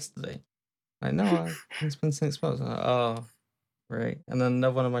left yesterday. Like, no, it's been 6 months. I'm like, oh, right. And then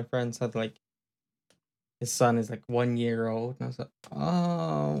another one of my friends had like his son is like 1 year old, and I was like,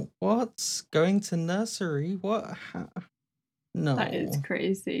 oh, what? Going to nursery? What? That is No,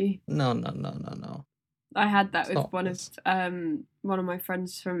 crazy. no, no, no, no, no. I had that with Stop this. one of my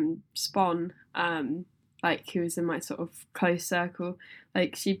friends from Spawn, like who was in my sort of close circle.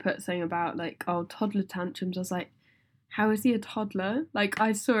 Like she put something about like, oh, toddler tantrums. I was like, how is he a toddler? Like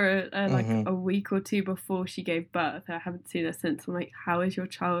I saw her like Mm-hmm. a week or two before she gave birth. I haven't seen her since. I'm like, how is your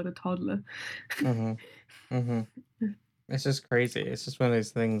child a toddler? Mm-hmm. Mm-hmm. It's just crazy. It's just one of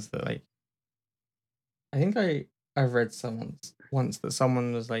those things that like I think I've read someone once that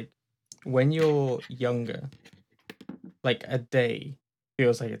someone was like, when you're younger, like a day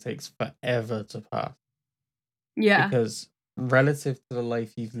feels like it takes forever to pass Yeah, because relative to the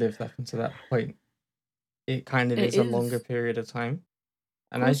life you've lived up until that point, it kind of it is a is. longer period of time.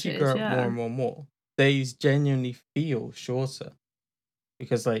 Of And as course you it is. grow up more Yeah, and more and more, days genuinely feel shorter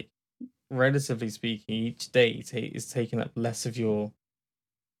because, like, relatively speaking, each day is taking up less of your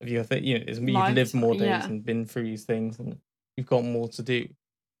thing. You know, you've lived lifetime. more days Yeah. and been through these things, and you've got more to do.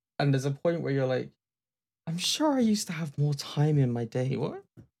 And there's a point where you're like, I'm sure I used to have more time in my day. What?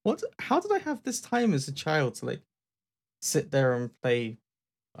 What? How did I have this time as a child to like sit there and play?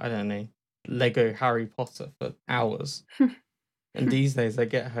 I don't know, Lego Harry Potter for hours. And these days, I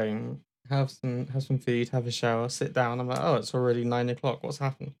get home, have some food, have a shower, sit down. I'm like, oh, it's already 9 o'clock. What's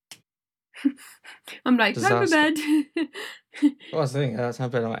happened? I'm like, time for Disaster. bed. Well, that's the thing. Time for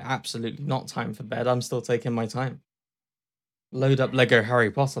bed. I'm like, absolutely not time for bed. I'm still taking my time. Load up Lego Harry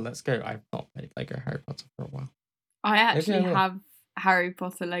Potter. Let's go. I've not played Lego Harry Potter for a while. I Maybe I actually will. have Harry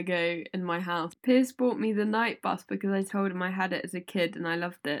Potter Lego in my house. Piers bought me the night bus because I told him I had it as a kid and I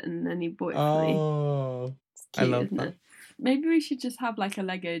loved it, and then he bought it for me. Oh, It's I cute, love isn't that. it? Maybe we should just have like a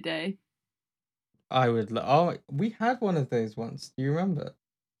Lego day. I would. Oh, we had one of those once. Do you remember?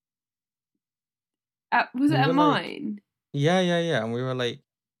 Was it We at were like, mine? yeah, yeah, yeah, and we were like,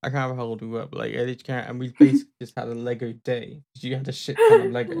 I can't remember how old we were, but like, age can't, and we basically just had a Lego day because you had a shit ton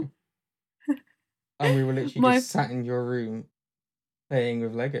of Lego, and we were literally My just sat in your room playing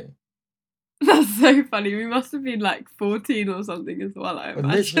with Lego. That's so funny. We must have been like 14 or something as well, I But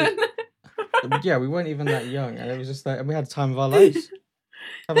literally, imagine. yeah, we weren't even that young, and it was just like, and we had the time of our lives,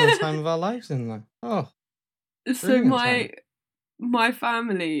 having the time of our lives in there. Oh, So brilliant time. my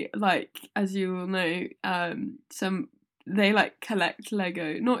family, like as you all know, some they like collect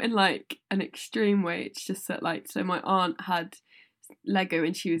Lego, not in like an extreme way. It's just that like so my aunt had Lego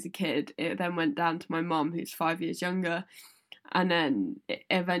when she was a kid. It then went down to my mum, who's 5 years younger, and then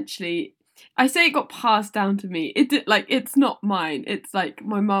eventually. I say it got passed down to me. It did, like it's not mine. It's like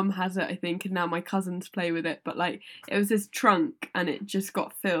my mum has it, I think, and now my cousins play with it. But like it was this trunk, and it just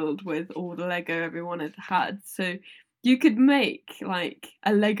got filled with all the Lego everyone had had. So you could make like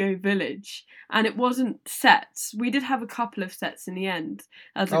a Lego village, and it wasn't sets. We did have a couple of sets in the end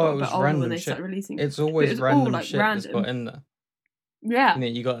as I Oh, got it a bit was older when random they shit. started releasing, It's but it always was all random like shit that's got random. in there. Yeah, You know,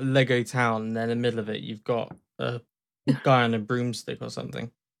 you got Lego Town, and then in the middle of it, you've got a guy on a broomstick or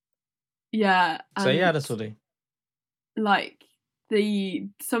something. yeah, So yeah, and this will do. like the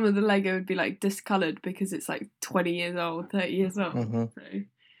some of the Lego would be like discoloured because it's like 20 years old, 30 years old. Mm-hmm. So And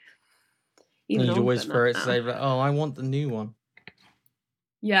even you'd older always than that throw it to now. say, like, "Oh, I want the new one."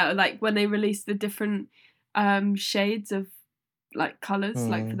 Yeah, like when they released the different shades of like colours,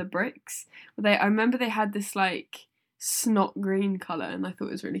 like for Mm. the bricks. I remember they had this like snot green colour and I thought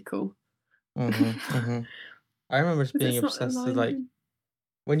it was really cool. I remember just Because being it's not obsessed with like aligned.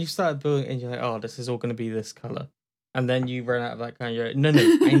 when you started building and you're like, oh, this is all going to be this color, and then you run out of that kind. You're like, no,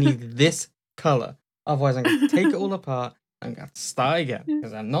 I need this color. Otherwise, I'm going to take it all apart. I'm going to start again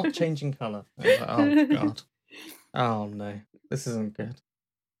because I'm not changing color. And I was like, oh god, oh no, this isn't good.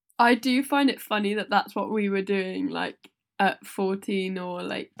 I do find it funny that that's what we were doing, like at 14 or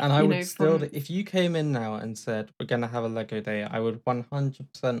like, And I you would know, still, from if you came in now and said we're going to have a Lego day, I would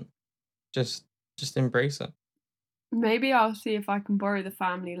 100% just embrace it. maybe I'll see if I can borrow the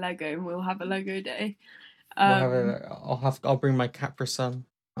family Lego and we'll have a Lego day. We'll have a. I'll bring my Capri Sun.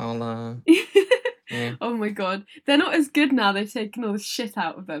 I'll yeah. Oh my god. They're not as good now, they've taken all the shit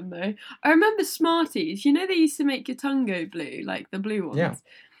out of them though. I remember Smarties, you know they used to make your tongue go blue, like the blue ones. Yeah.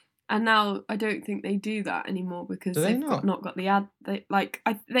 And now I don't think they do that anymore because Do they they've not? not got the ad.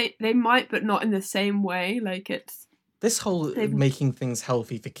 They might, but not in the same way. Like This whole they've making things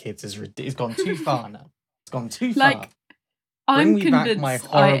healthy for kids is it's gone too far now. It's gone too like far. Bring I'm me back my convinced.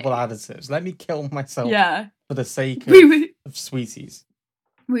 horrible additives. Let me kill myself Yeah, for the sake we of sweeties.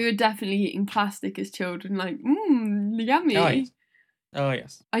 were definitely eating plastic as children. Like yummy. Oh yes. Oh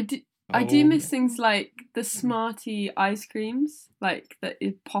yes. I do. I do Oh miss yeah. things like the Smartie ice creams, like that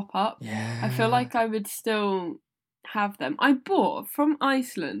it pop up. Yeah. I feel like I would still have them. I bought from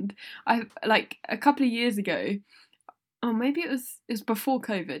Iceland. I like a couple of years ago. Oh, maybe it was before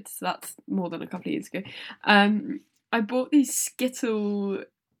COVID, so that's more than a couple of years ago. I bought these Skittle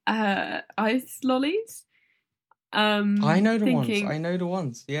ice lollies. I know the ones. Thinking I know the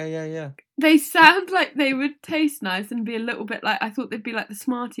ones. Yeah. they sound like they would taste nice and be a little bit like I thought they'd be like the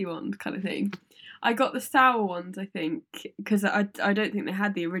Smartie ones kind of thing. I got the sour ones, I think, because I don't think they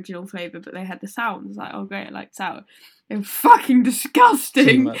had the original flavour, but they had the sour ones. Like, oh great, I like sour. They were fucking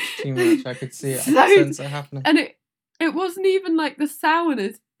disgusting. Too much. I could see it. So, I could sense it happening. and it wasn't even like the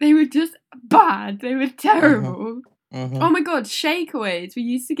sourness. They were just bad. They were terrible. Oh my god, shakeaways. We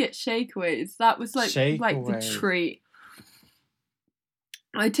used to get shakeaways. That was like the treat.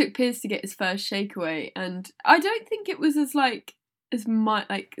 I took Piers to get his first shakeaway, and I don't think it was as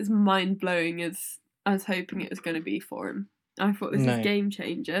mind blowing as I was hoping it was going to be for him. I thought this is a game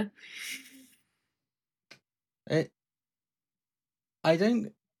changer. I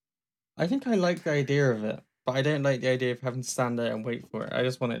think I like the idea of it, but I don't like the idea of having to stand there and wait for it. I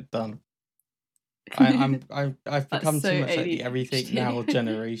just want it done. I've become so too much like the ADHD. everything now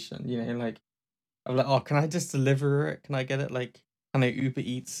generation. You know, like I'm like, oh, can I just deliver it? Can I get it? Like, can I Uber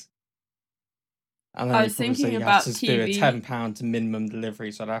Eats? And then I was thinking you about have to TV. do a £10 minimum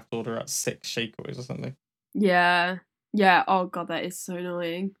delivery, so I'd have to order out 6 shakeaways or something. Yeah. Oh god, that is so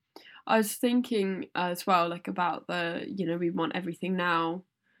annoying. I was thinking as well, like about the we want everything now,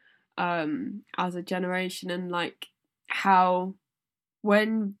 as a generation, and like how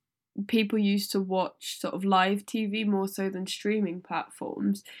when people used to watch sort of live TV more so than streaming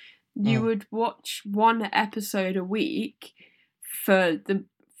platforms, you would watch one episode a week for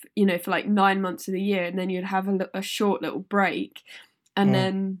for like 9 months of the year, and then you'd have a short little break, and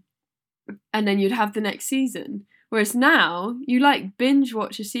then you'd have the next season. Whereas now you like binge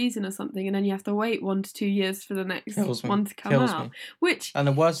watch a season or something, and then you have to wait 1 to 2 years for the next one to come out. Which, and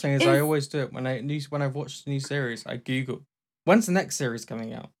the worst thing is I always do it when I've watched a new series. I Google when's the next series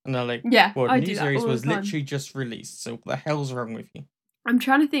coming out, and they're like, yeah, well, I the do new that series all the was time. literally just released. So what the hell's wrong with you? I'm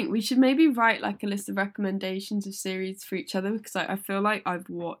trying to think. We should maybe write like a list of recommendations of series for each other, because I feel like I've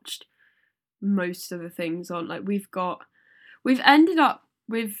watched most of the things on. Like we've ended up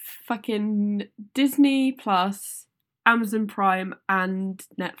with fucking Disney Plus, Amazon Prime, and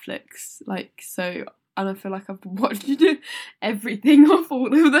Netflix. Like, so, and I feel like I've watched everything off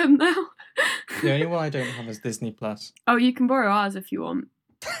all of them now. The only one I don't have is Disney Plus. Oh, you can borrow ours if you want.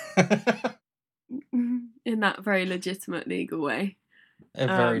 In that very legitimate legal way. A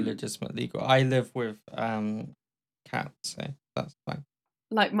very legitimate legal. I live with cats, so that's fine.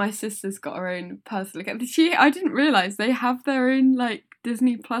 Like my sister's got her own personal account. I didn't realise they have their own like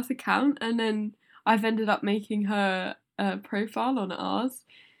Disney Plus account, and then I've ended up making her a profile on ours,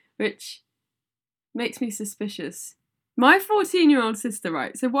 which makes me suspicious. My 14-year-old sister,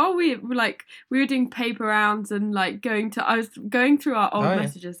 right? So while we were doing paper rounds and like I was going through our old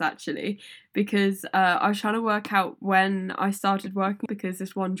messages actually, because I was trying to work out when I started working, because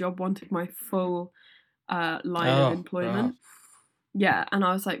this one job wanted my full line of employment. God. Yeah, and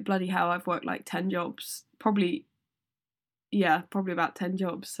I was like, bloody hell, I've worked like 10 jobs. Probably about 10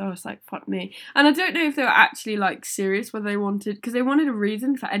 jobs. So I was like, fuck me. And I don't know if they were actually like serious whether they wanted, because they wanted a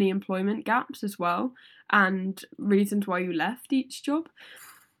reason for any employment gaps as well, and reasons why you left each job.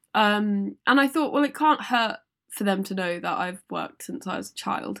 And I thought, well, it can't hurt for them to know that I've worked since I was a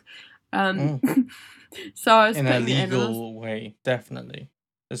child. Mm. So I was In a putting it in, and I was legal way, definitely.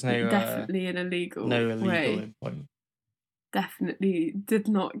 There's no definitely in a legal illegal way. employment. Definitely did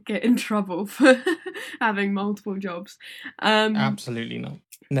not get in trouble for having multiple jobs. Absolutely not.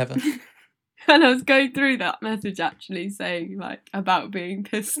 Never. And I was going through that message actually saying like about being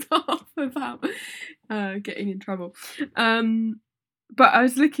pissed off about getting in trouble. But I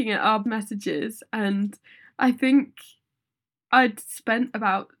was looking at our messages and I think I'd spent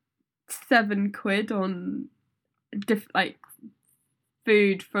about £7 on like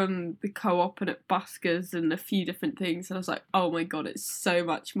food from the co-op and at Buskers and a few different things, and I was like, oh my god, it's so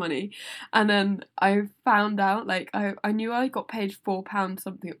much money. And then I found out, like, I knew I got paid £4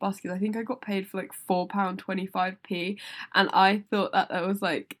 something at Buskers. I think I got paid for like £4.25, and I thought that was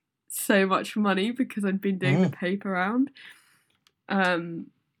like so much money because I'd been doing the paper round.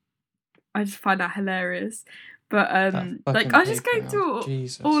 I just find that hilarious. But like I was just going through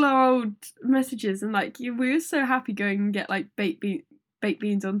all our old messages, and like we were so happy going and get like baked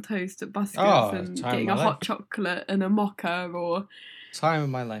beans on toast at Buskers and getting a hot chocolate and a mocha, or time of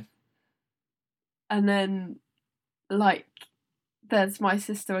my life. And then like there's my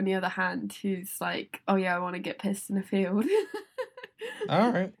sister on the other hand who's like, oh yeah, I want to get pissed in a field.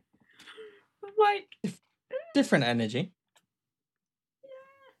 All right. I'm like, different energy.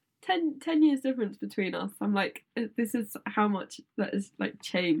 10 years difference between us. I'm like, this is how much that has like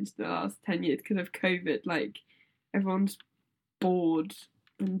changed in the last 10 years because of COVID. Like everyone's bored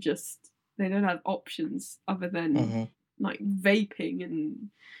and just they don't have options other than like vaping and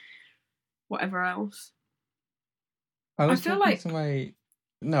whatever else. I feel like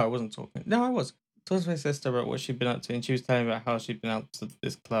no, I wasn't talking. No, I was talking to my sister about what she'd been up to, and she was telling me about how she'd been out to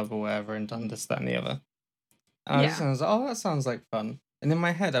this club or whatever and done this, that, and the other. And I was like, oh, that sounds like fun. And in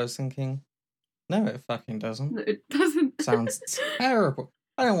my head, I was thinking, no, it fucking doesn't. No, it doesn't. Sounds terrible.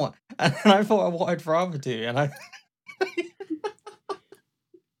 I don't want. And I thought what I'd rather do, and I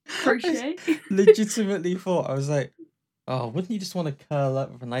crochet. I legitimately thought, I was like, oh, wouldn't you just want to curl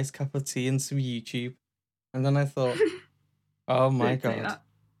up with a nice cup of tea and some YouTube? And then I thought, oh my god.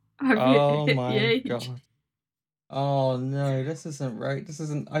 Oh my god. Oh no, this isn't right. This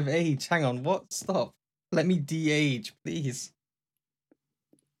isn't. I've aged. Hang on. What? Stop. Let me de-age, please.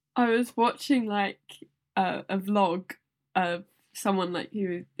 I was watching like a vlog of someone like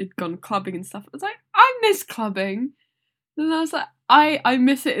who had gone clubbing and stuff. I was like, I miss clubbing. And I was like, I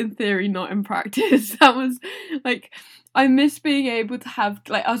miss it in theory, not in practice. That was like, I miss being able to have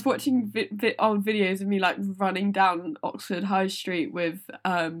like I was watching old videos of me like running down Oxford High Street with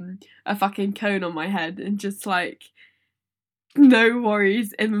a fucking cone on my head and just like no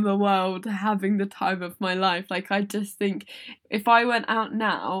worries in the world, having the time of my life. Like I just think if I went out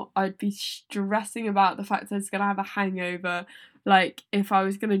now, I'd be stressing about the fact that I was gonna have a hangover. Like if I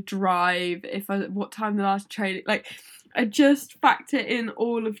was gonna drive, what time the last train. Like I just factor in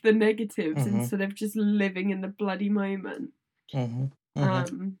all of the negatives instead of just living in the bloody moment. Yeah,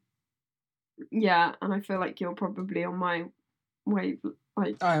 and I feel like you're probably on my wave.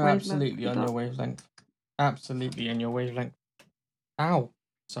 Like I'm absolutely on your wavelength. Absolutely on your wavelength. Ow!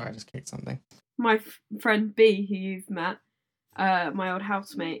 Sorry, I just kicked something. My friend B, who you've met, my old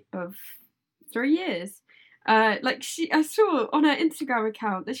housemate of 3 years, like I saw on her Instagram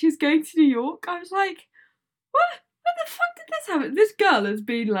account that she was going to New York. I was like, what? When the fuck did this happen? This girl has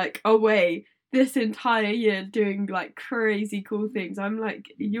been like away this entire year doing like crazy cool things. I'm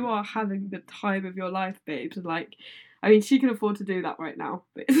like, you are having the time of your life, babes. And like, I mean, she can afford to do that right now,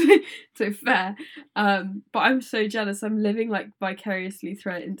 so fair. But I'm so jealous. I'm living like vicariously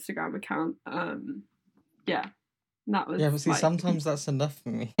through her Instagram account. Yeah, that was. Yeah, but see, sometimes that's enough for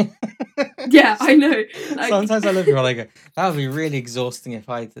me. Yeah, I know. Like... Sometimes I look at it and I go, that would be really exhausting if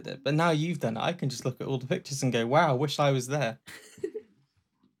I did it. But now you've done it, I can just look at all the pictures and go, wow, I wish I was there.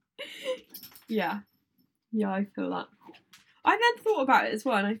 Yeah, I feel that. I then thought about it as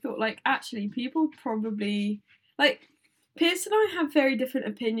well, and I thought, like, actually, people probably like Pierce and I have very different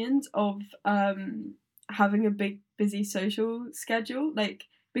opinions of having a big, busy social schedule. Like,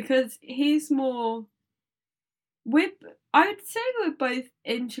 because he's more. I would say we're both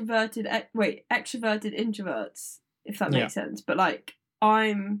extroverted introverts, if that makes sense. But like,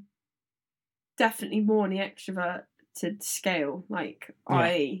 I'm definitely more on the extroverted scale. Like,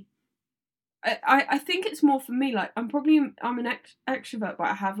 I think it's more for me. Like, I'm an extrovert, but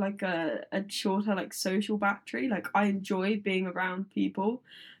I have like a shorter like social battery. Like, I enjoy being around people,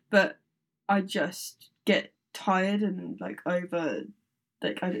 but I just get tired and like over.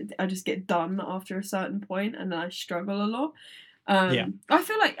 Like I just get done after a certain point, and then I struggle a lot. I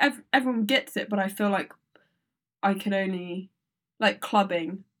feel like everyone gets it, but I feel like I can only like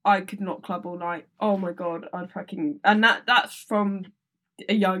clubbing. I could not club all night. Oh my god, I'd fucking, and that's from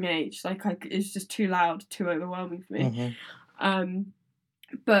a young age. Like, it's just too loud, too overwhelming for me. Mm-hmm.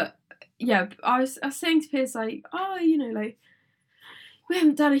 But yeah, I was saying to Piers, like, oh, you know, like, we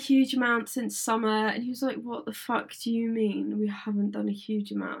haven't done a huge amount since summer. And he was like, what the fuck do you mean we haven't done a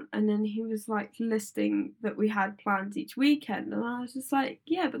huge amount? And then he was like listing that we had plans each weekend. And I was just like,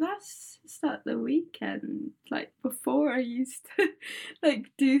 yeah, but that's at the weekend. Like, before I used to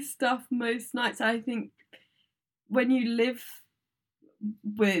like do stuff most nights. I think when you live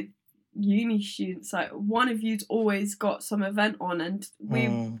with uni students, like, one of you's always got some event on, and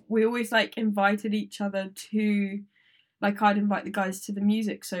we always like invited each other to, like, I'd invite the guys to the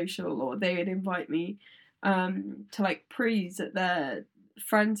music social, or they would invite me to like pre's at their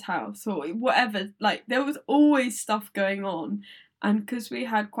friend's house or whatever. Like, there was always stuff going on, and because we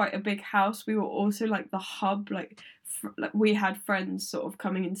had quite a big house, we were also like the hub. Like, we had friends sort of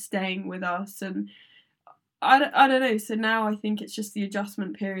coming and staying with us, and I don't know. So now I think it's just the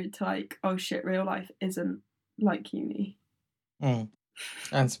adjustment period to, like, oh shit, real life isn't like uni. And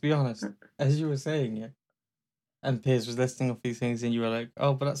to be honest, as you were saying it, and Piers was listing off these things, and you were like,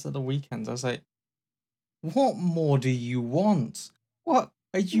 oh, but that's at the weekends. I was like, what more do you want? What?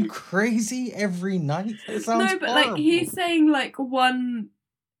 Are you crazy every night? It sounds No, but horrible. like, he's saying like one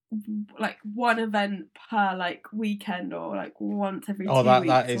event per like weekend, or like once every 2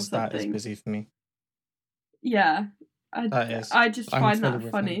 weeks that is busy for me. Yeah, I just find that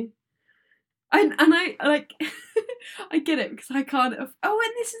funny. And I like I get it, because I can't. And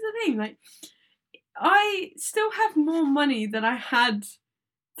this is the thing, like, I still have more money than I had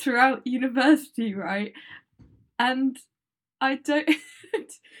throughout university, right? And I don't.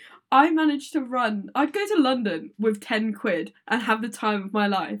 I managed to run. I'd go to London with 10 quid and have the time of my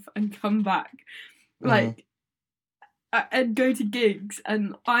life and come back, like, and go to gigs.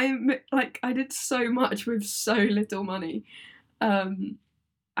 And I'm like, I did so much with so little money, and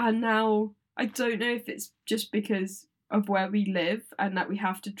now I don't know if it's just because of where we live and that we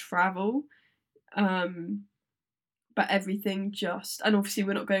have to travel, but everything just, and obviously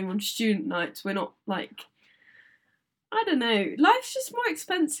we're not going on student nights. We're not like, I don't know. Life's just more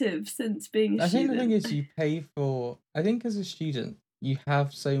expensive since being a student. I think the thing is, you pay for. I think as a student, you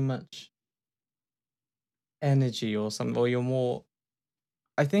have so much energy or something, or you're more.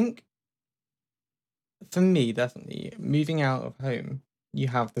 I think, for me, definitely moving out of home, you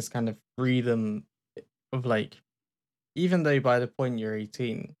have this kind of freedom of, like, even though by the point you're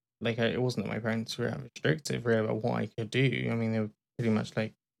 18, like, it wasn't that my parents were restrictive really about what I could do. I mean, they were pretty much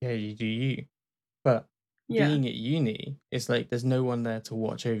like, yeah, you do you. But being at uni, it's like there's no one there to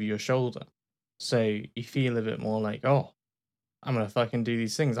watch over your shoulder. So you feel a bit more like, oh, I'm going to fucking do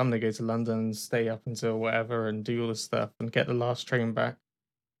these things. I'm going to go to London and stay up until whatever and do all this stuff and get the last train back.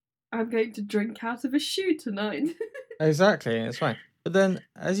 I'm going to drink out of a shoe tonight. Exactly, it's fine. But then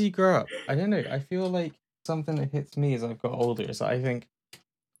as you grow up, I don't know, I feel like something that hits me as I've got older is that I think,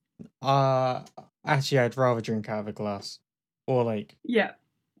 actually, I'd rather drink out of a glass. Or like, yeah.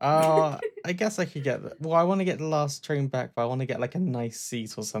 I guess I could get well, I want to get the last train back, but I want to get like a nice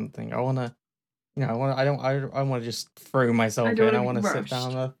seat or something. I want to, I want to just throw myself in. I want to sit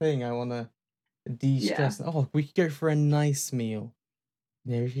down on a thing. I want to de-stress. Yeah. Oh, we could go for a nice meal.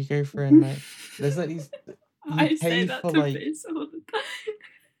 You know, if you go for a nice, there's like these. I say that for, to like, Piers all the time.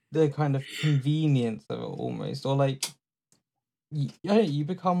 The kind of convenience of it almost, or like, you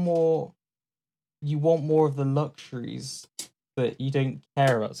become more. You want more of the luxuries that you don't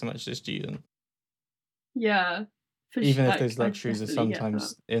care about so much as a student. Yeah. Even if those luxuries are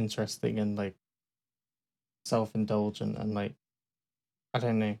sometimes interesting and like self-indulgent and like, I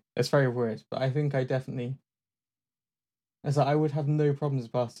don't know, it's very weird, but I think I definitely, as I would have no problems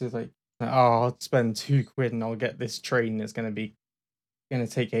past is like, oh, I'll spend 2 quid and I'll get this train that's going to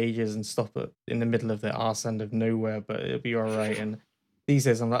take ages and stop in the middle of the arse end of nowhere, but it'll be all right. And these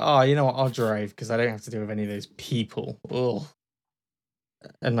days I'm like, oh, you know what, I'll drive because I don't have to deal with any of those people. Ugh.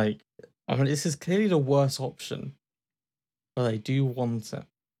 And like, I mean, this is clearly the worst option, but I do want it.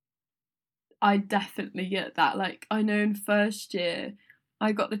 I definitely get that. Like, I know in first year,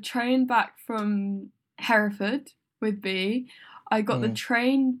 I got the train back from Hereford with B. I got the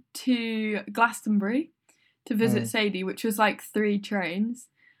train to Glastonbury to visit Sadie, which was like 3 trains,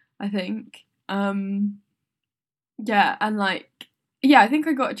 I think. Yeah, and like, yeah, I think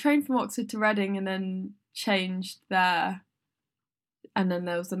I got a train from Oxford to Reading and then changed there. And then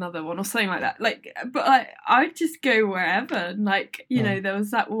there was another one or something like that. Like, but like, I'd just go wherever. And like, you know, there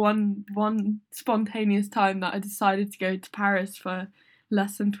was that one spontaneous time that I decided to go to Paris for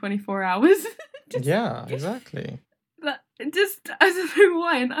less than 24 hours. Yeah, exactly. just I don't know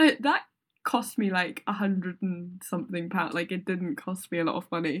why, and that cost me like 100 and something pound. Like it didn't cost me a lot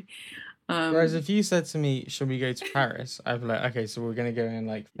of money. Whereas if you said to me, "Should we go to Paris?" I'd be like, "Okay, so we're gonna go in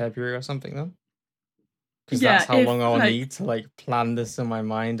like February or something then." Because that's Yeah, how if long I'll like, need to like plan this in my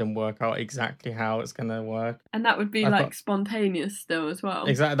mind and work out exactly how it's gonna work. and that would be I've like got spontaneous still as well.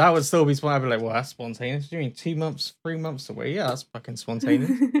 exactly that would still be spontaneous. I'd be like, well, that's spontaneous. Do you mean 2 months, 3 months away? Yeah, that's fucking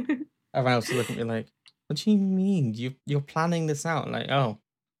spontaneous. Everyone else would look at me like, what do you mean? You're planning this out? Like, oh,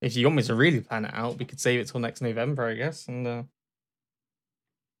 if you want me to really plan it out, we could save it till next November, I guess. And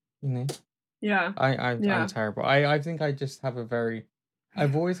you know, Yeah, I'm yeah. terrible. I think I just have a very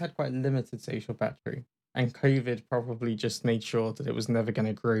I've always had quite limited social battery. And COVID probably just made sure that it was never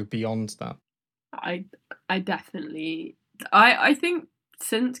gonna grow beyond that. I I definitely I think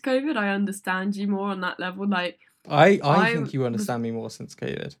since COVID I understand you more on that level. Like I I think you was, understand me more since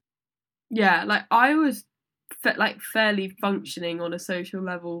COVID. yeah, like I was like fairly functioning on a social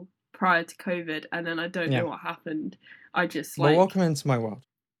level prior to COVID, and then I don't Yeah. know what happened. I just Well, like, welcome into my world.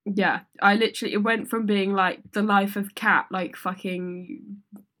 yeah, I literally, it went from being like the life of cat, like fucking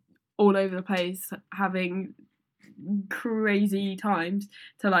all over the place, having crazy times,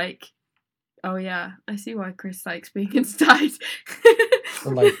 to like, oh yeah, I see why Chris likes being inside. The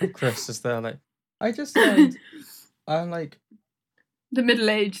life of Chris is there. Like, I just find I'm like The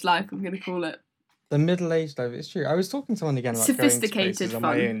middle-aged life, I'm gonna call it. the middle-aged life. It's true. I was talking to someone again about going to Sophisticated places on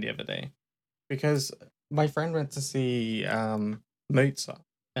my fun. own the other day because my friend went to see Mozart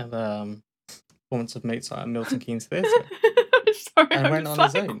at the performance of Mozart at Milton Keynes Theatre Sorry, and I'm went just on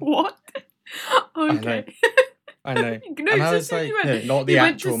his like, own. what? I know, Okay. I know. No, And I just was said you like, went. no, not the You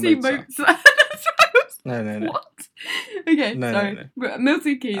went to actual see Mozart. Mozart. That's what I was No, no, like, no. what? Okay, No, sorry. no,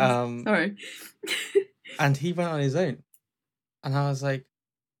 Milton Keynes. no. Sorry. And he went on his own. And I was like,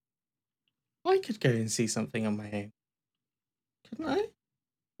 I could go and see something on my own. Couldn't I?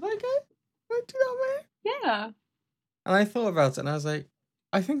 Could I go? Could I do that on my own? Yeah. And I thought about it and I was like,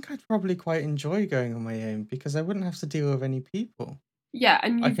 I think I'd probably quite enjoy going on my own because I wouldn't have to deal with any people. Yeah,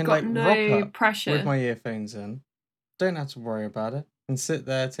 and I you've can got like rock no up with pressure. my earphones in, don't have to worry about it, and sit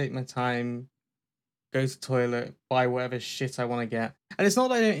there, take my time, go to the toilet, buy whatever shit I want to get. And it's not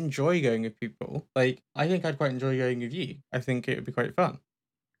that I don't enjoy going with people. Like, I think I'd quite enjoy going with you. I think it would be quite fun.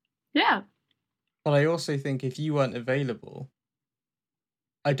 Yeah. But I also think if you weren't available,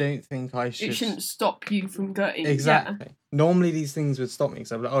 I don't think I It should. shouldn't stop you from going. Exactly. Yeah. Normally these things would stop me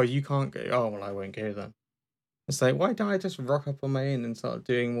because I'm like, oh, you can't go. Oh, well, I won't go then. It's like, why don't I just rock up on my own and start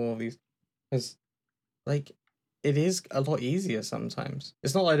doing more of these? Because, like, it is a lot easier sometimes.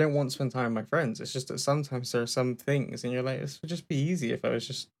 It's not that I don't want to spend time with my friends. It's just that sometimes there are some things and you're like, this would just be easy if I was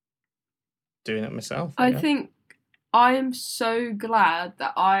just doing it myself, I I guess. think I am so glad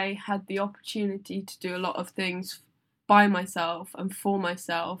that I had the opportunity to do a lot of things by myself and for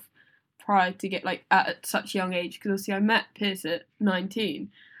myself prior to get like at such a young age, because obviously I met Pierce at 19,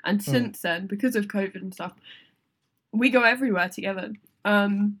 and since then, because of COVID and stuff, we go everywhere together,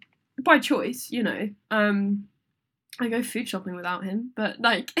 by choice, you know. I go food shopping without him, but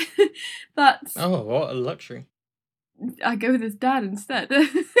like that's, Oh, what a luxury. I go with his dad instead.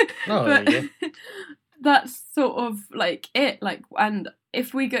 Oh, But there you go. that's sort of like it. Like, and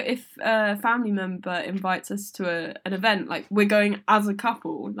if a family member invites us to an event, like we're going as a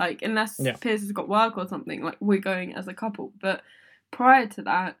couple. Like, unless Yeah. Piers has got work or something, like we're going as a couple. But prior to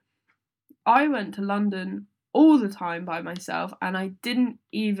that, I went to London all the time by myself, and I didn't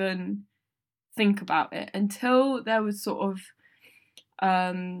even think about it until there was sort of,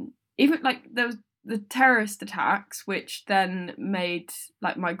 even like there was the terrorist attacks, which then made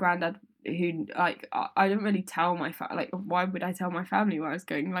like my granddad, who like I didn't really tell my like, why would I tell my family where I was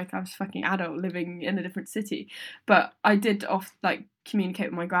going? Like, I was a fucking adult living in a different city, but I did like communicate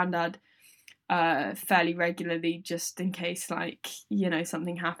with my granddad fairly regularly, just in case, like, you know,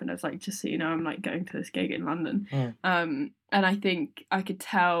 something happened. I was like, just so you know, I'm like going to this gig in London. And I think I could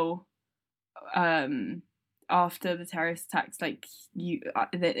tell after the terrorist attacks, like,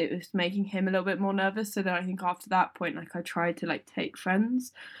 that it was making him a little bit more nervous. So then I think after that point, like, I tried to like take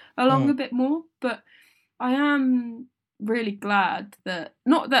friends along a bit more. But I am really glad that,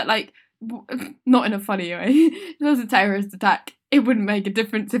 not that like, not in a funny way, if there was a terrorist attack, it wouldn't make a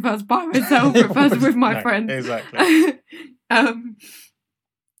difference if I was by myself or if I was with my No, friends. exactly.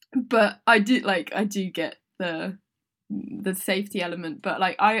 But I do get the safety element, but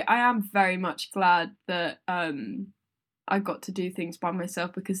like I am very much glad that I got to do things by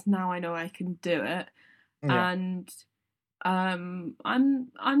myself, because now I know I can do it. Yeah. And I'm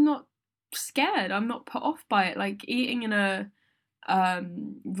not scared. I'm not put off by it. Like, eating in a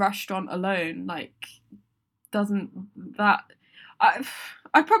restaurant alone, like, doesn't that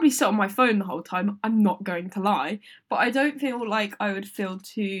I probably sit on my phone the whole time. I'm not going to lie, but I don't feel like I would feel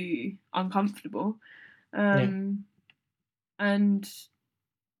too uncomfortable. Yeah. And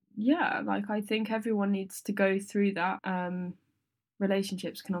yeah, like I think everyone needs to go through that.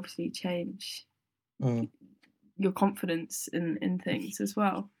 Relationships can obviously change Mm. your confidence in things as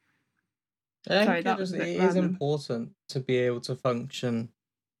well. I Sorry, think that was a it bit is random. important to be able to function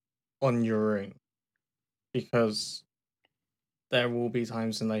on your own, because there will be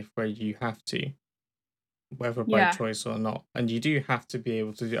times in life where you have to, whether by Yeah, choice or not, and you do have to be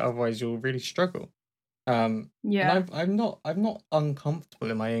able to do. Otherwise, you'll really struggle. And yeah, I'm not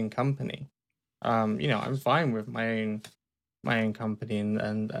uncomfortable in my own company. I'm fine with my own company,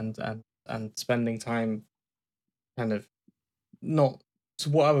 and spending time kind of not to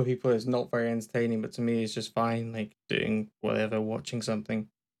what other people is not very entertaining, but to me is just fine, like doing whatever, watching something.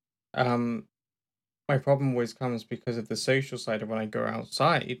 Um, my problem always comes because of the social side of when I go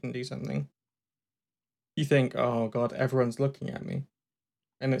outside and do something. You think, oh God, everyone's looking at me.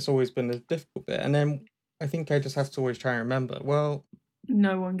 And it's always been a difficult bit. And then I think I just have to always try and remember, well,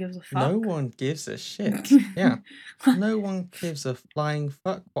 no one gives a no fuck. one gives a shit. Yeah. No one gives a flying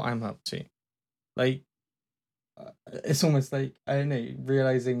fuck what I'm up to. Like, it's almost like, I don't know,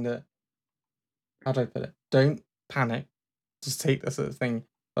 realizing that, how do I put it? Don't panic. Just take this as a thing.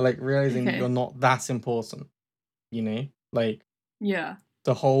 But like realizing that you're Okay, not that important, you know? Like, yeah,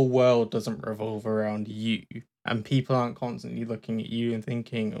 the whole world doesn't revolve around you. And people aren't constantly looking at you and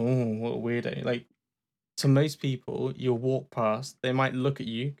thinking, oh, what a weirdo. Like, to most people, you'll walk past, they might look at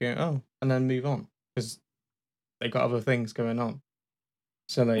you, go, oh, and then move on because they got other things going on.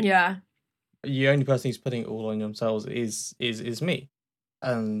 So, like, yeah. the only person who's putting it all on themselves is me.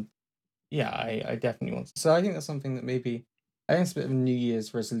 And yeah, I definitely want to. So I think that's something that maybe I think it's a bit of a New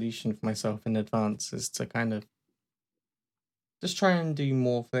Year's resolution for myself in advance, is to kind of just try and do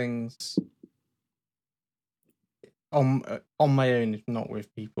more things on my own, if not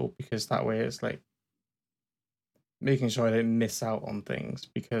with people, because that way it's like making sure I don't miss out on things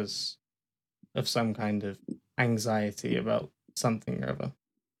because of some kind of anxiety about something or other.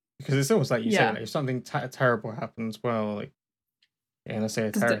 Because it's almost like you say, Yeah. like if something terrible happens, well, like yeah, let's say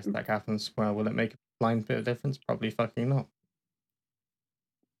a Does terrorist the, attack happens, well, will it make a blind bit of difference? Probably fucking not.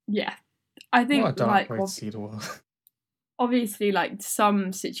 yeah. I What a think dark like way to see the world. obviously like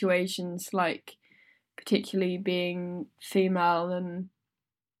some situations like particularly being female and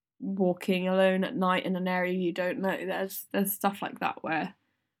walking alone at night in an area you don't know, there's stuff like that where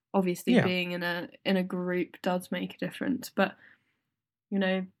obviously Yeah, being in a group does make a difference. But you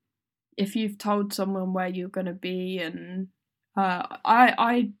know, if you've told someone where you're going to be, and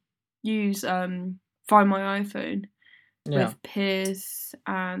I use Find My iPhone yeah. with peers,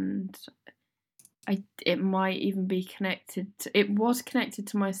 and it might even be connected to, it was connected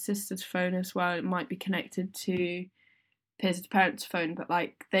to my sister's phone as well. It might be connected to peers' parents' phone, but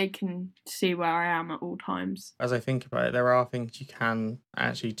like they can see where I am at all times. As I think about it, there are things you can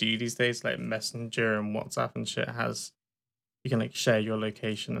actually do these days, like Messenger and WhatsApp and shit has. You can like share your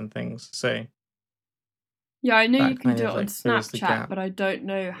location and things. So Yeah, I know you that can kind do it of on like fills the Snapchat, gap. but I don't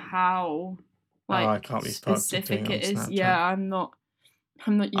know how Oh, I like can't be fucked with doing it specific on it is. Yeah, Snapchat. I'm not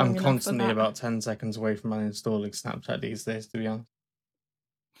I'm young enough for constantly that. about 10 seconds away from uninstalling Snapchat these days, to be honest.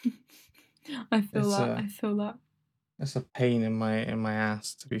 I feel It's that. a I feel that. it's a pain in my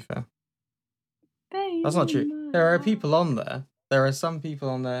ass, to be fair. That's Pain not true. in my There are heart. people on there. There are some people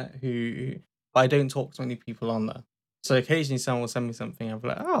on there who I don't talk to many people on there. So occasionally someone will send me something. I'll be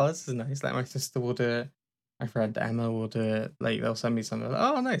like, oh, this is nice. Like my sister will do it. My friend Emma will do it. Like they'll send me something. Like,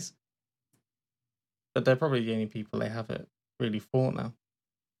 oh, nice. But they're probably the only people they have it really for now.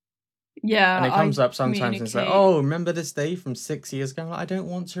 And Yeah, it comes I up sometimes and it's like, communicate. oh, remember this day from 6 years ago? I'm like, I don't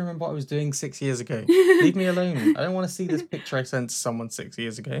want to remember what I was doing 6 years ago. Leave me alone. I don't want to see this picture I sent to someone 6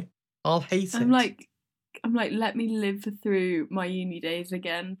 years ago. I'll hate I'm it. like, I'm like, let me live through my uni days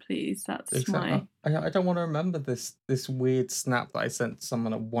again, please. That's Exactly. my. I don't want to remember this weird snap that I sent to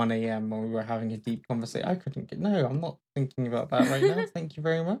someone at 1 a.m. when we were having a deep conversation. I couldn't get. No, I'm not thinking about that right now. Thank you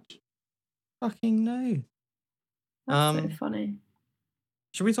very much. Fucking no. That's so Um, funny.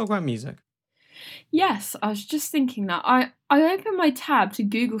 should we talk about music? Yes, I was just thinking that. I opened my tab to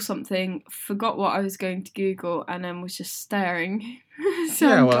Google something, forgot what I was going to Google, and then was just staring. So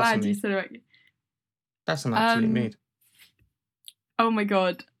Yeah, I'm well, that's glad you me. said it. That's an absolute Um. mood. Oh my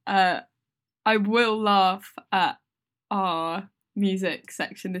god. I will laugh at our music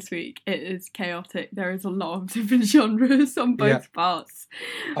section this week. It is chaotic. There is a lot of different genres on Yeah, both parts.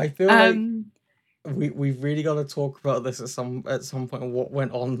 I feel like Um. we've really got to talk about this at some point. What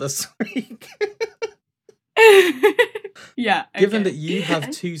went on this week? Yeah. Given Okay. that you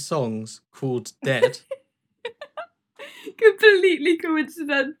have 2 songs called Dead, Completely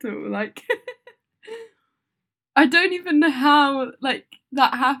coincidental. Like, I don't even know how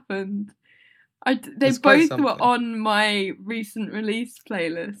that happened. They it's quite both were something. on my recent release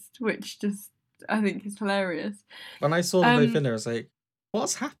playlist, which just I think is hilarious. When I saw them both in there, I was like,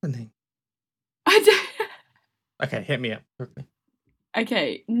 what's happening? I don't. Okay, hit me up quickly.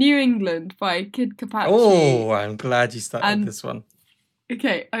 Okay, New England by Kid Kapachi. Oh, I'm glad you started this one.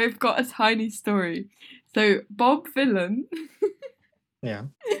 Okay, I've got a tiny story. So Bob Vylan Yeah.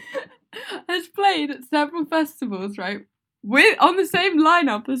 has played at several festivals, right? On the same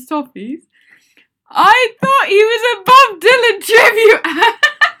lineup as Toffees. I thought he was a Bob Dylan tribute.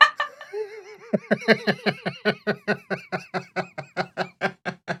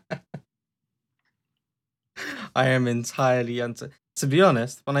 I am entirely to be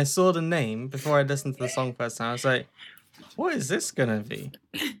honest, when I saw the name before I listened to the song first time, I was like, what is this gonna be?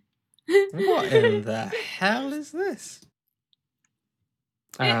 What in the hell is this?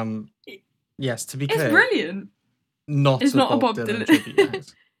 Yes, to be clear, it's brilliant. It's not a Bob Dylan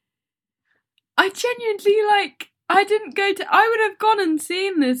tribute. I genuinely I didn't go to. I would have gone and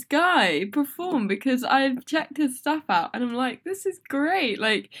seen this guy perform because I checked his stuff out, and I'm like, this is great.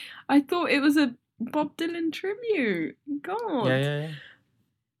 Like, I thought it was a Bob Dylan tribute. God. Yeah.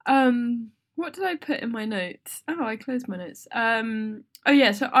 What did I put in my notes? Oh, I closed my notes. Oh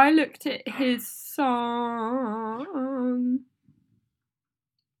yeah. So I looked at his song.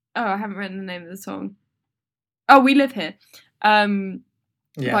 Oh, I haven't written the name of the song. Oh, We Live Here.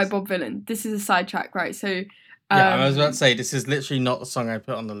 By Bob Vylan. This is a sidetrack, right? So I was about to say this is literally not the song I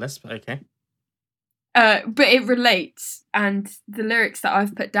put on the list, but okay. But it relates, and the lyrics that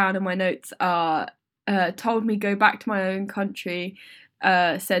I've put down in my notes are told me go back to my own country,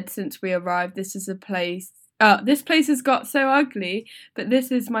 said since we arrived this is a place this place has got so ugly, but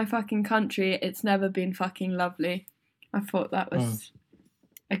this is my fucking country, it's never been fucking lovely. I thought that was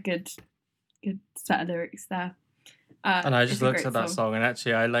a good set of lyrics there. And I just looked at that song, and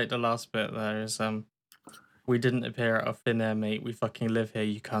actually I like the last bit there is we didn't appear out of thin air, mate, we fucking live here,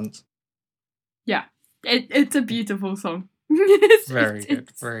 you cunt. Yeah, it's a beautiful song. Very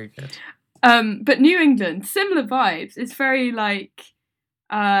good. But New England, similar vibes. It's very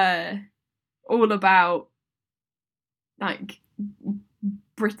all about That's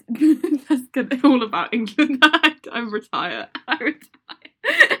good. All about England. I retire.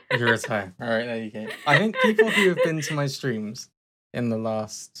 You retire. All right, there you go. I think people who have been to my streams in the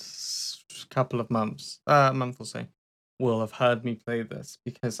last couple of months, month or so, will have heard me play this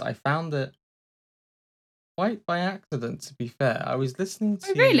because I found it quite by accident. To be fair, I was listening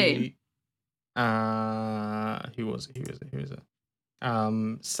to. Oh, really? Who was it?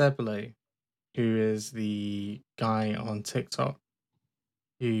 Seblo, who is the guy on TikTok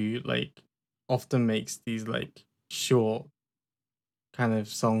who often makes these short kind of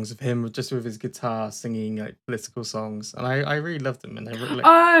songs of him just with his guitar singing political songs, and I really loved them, and they were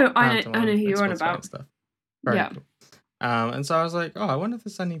I know who you're on about. Stuff. Very cool. And so I was like, oh, I wonder if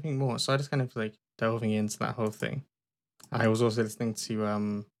there's anything more. So I just kind of delving into that whole thing. I was also listening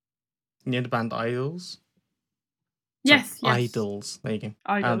to the band Idols. Yes. Idols. There you go.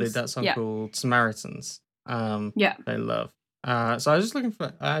 Idols. They did that song called Samaritans. I love. So I was just looking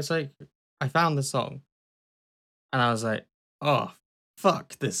for. I was like, I found the song, and I was like, oh,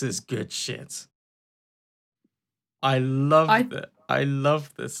 fuck, this is good shit. I loved it. I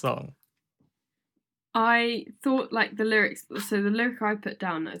love this song. I thought the lyrics. So the lyric I put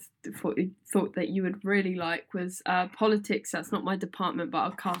down, I thought that you would really like was politics. That's not my department, but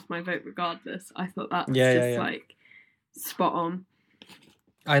I'll cast my vote regardless. I thought that was spot on.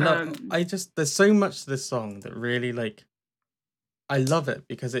 I love. There's so much to this song that really I love it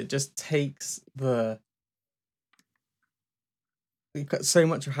because it just takes so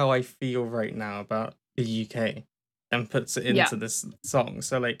much of how I feel right now about the UK and puts it into this song.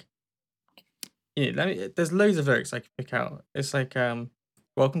 So there's loads of lyrics I could pick out. It's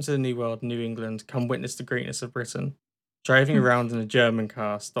welcome to the new world, New England, come witness the greatness of Britain. Driving around in a German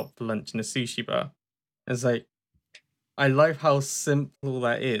car, stop for lunch in a sushi bar. It's I love how simple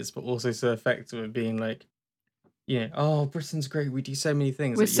that is, but also so effective at being oh, Britain's great. We do so many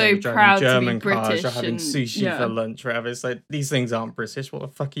things. We're so proud German to be British. Cars, you're having sushi for lunch, whatever. It's these things aren't British. What the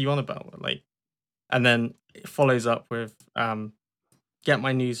fuck are you on about? And then it follows up with get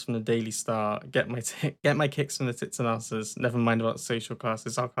my news from the Daily Star. Get my kicks from the Tits and Asses. Never mind about social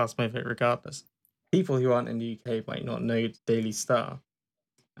classes. I'll cast my vote regardless. People who aren't in the UK might not know the Daily Star,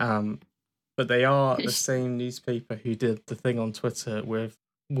 but they are the same newspaper who did the thing on Twitter with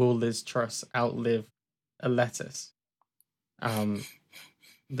 "Will Liz Truss outlive a lettuce.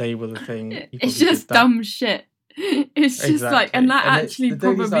 They were the thing. People It's who did just that. dumb shit. It's just Exactly. like, and that And actually the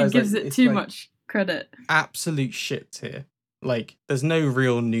Daily Star probably is gives like, it it's too like much credit. absolute shit tier. Like, there's no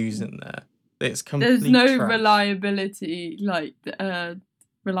real news in there. It's complete There's no trash. reliability, like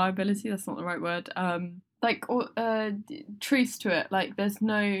reliability. That's not the right word. Like truth to it. Like there's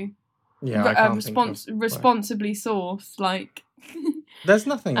no Yeah, I can't think of responsibly sourced. Like there's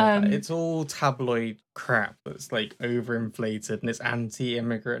nothing like that. It's all tabloid crap that's like overinflated, and it's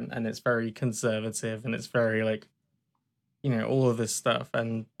anti-immigrant, and it's very conservative, and it's very like, all of this stuff.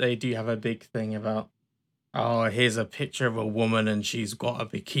 And they do have a big thing about, oh, here's a picture of a woman and she's got a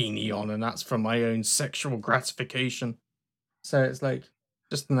bikini on, and that's for my own sexual gratification. So it's like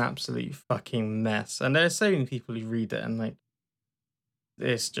just an absolute fucking mess. And there's so many people who read it and like,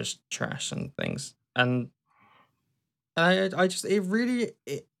 it's just trash and things. And I just, it really,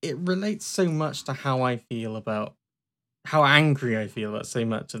 it relates so much to how I feel about, how angry I feel about so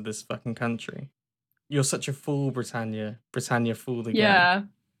much of this fucking country. You're such a fool, Britannia. Britannia fooled again. yeah.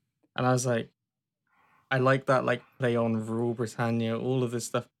 And I was like, I like that, like, play on Rule Britannia, all of this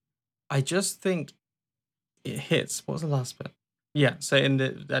stuff. I just think it hits. What was the last bit? Yeah, so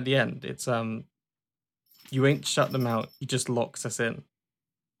at the end, it's you ain't shut them out, you just locked us in.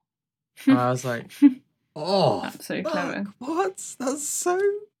 And I was like, oh, That's so fuck, clever. what? That's so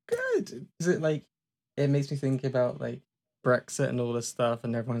good. Is it like, it makes me think about like Brexit and all this stuff,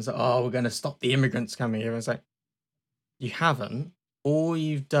 and everyone's like, oh, we're going to stop the immigrants coming here. I was like, you haven't. All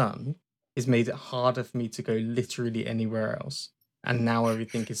you've done is made it harder for me to go literally anywhere else. And now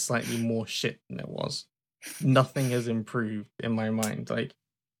everything is slightly more shit than it was. Nothing has improved in my mind. Like,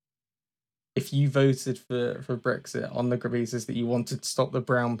 if you voted for Brexit on the basis that you wanted to stop the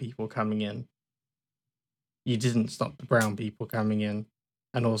brown people coming in, you didn't stop the brown people coming in.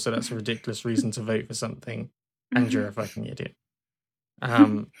 And also that's a ridiculous reason to vote for something. And you're a fucking idiot. I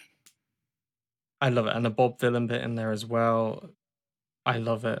love it. And the Bob Dylan bit in there as well. I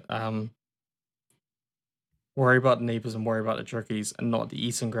love it. Worry about the neighbors and worry about the druggies and not the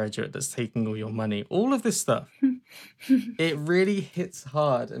Eton graduate that's taking all your money. All of this stuff. It really hits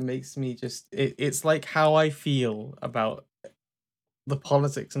hard and makes me just... It's like how I feel about the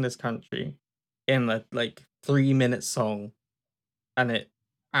politics in this country in a, 3-minute song. And it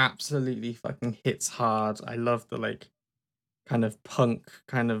absolutely fucking hits hard. I love the, like, kind of punk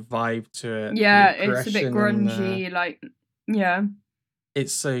kind of vibe to it. Yeah, it's a bit grungy, like, yeah.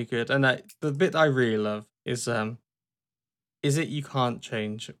 It's so good. And the bit I really love is it you can't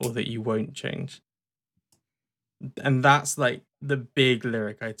change or that you won't change? And that's like the big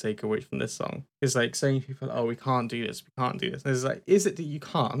lyric I take away from this song. Is like saying to people, oh, we can't do this, we can't do this. And it's like, is it that you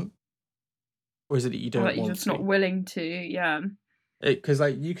can't? Or is it that you don't want to? You're just not willing to, yeah. Because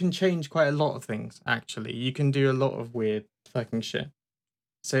like you can change quite a lot of things, actually. You can do a lot of weird fucking shit.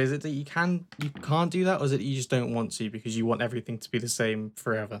 So is it that you can't do that, or is it that you just don't want to because you want everything to be the same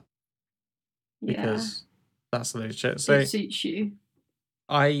forever? Because that's a load of shit. So it suits you.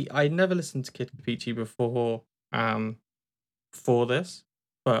 I never listened to Kid Capici before for this,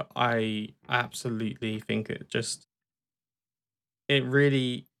 but I absolutely think it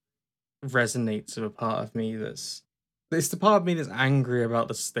really resonates with a part of me it's the part of me that's angry about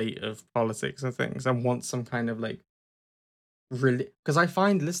the state of politics and things and wants some kind of like really, because I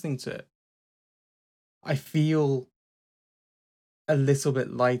find listening to it, I feel a little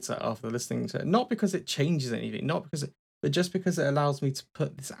bit lighter after listening to it. Not because it changes anything, but just because it allows me to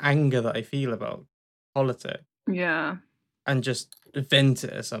put this anger that I feel about politics, and just vent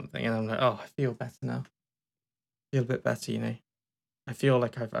it or something. And I'm like, oh, I feel better now. I feel a bit better, I feel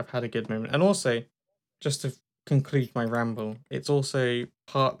like I've had a good moment. And also, just to conclude my ramble, it's also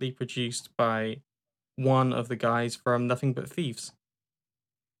partly produced by one of the guys from Nothing But Thieves.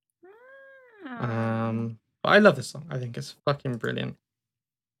 But I love this song. I think it's fucking brilliant.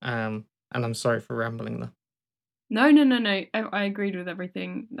 And I'm sorry for rambling though. No. I agreed with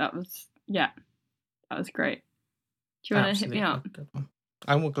everything. That was great. Do you want to hit me up?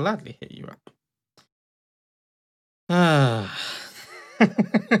 I will gladly hit you up.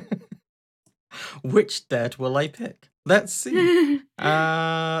 Which dead will I pick? Let's see.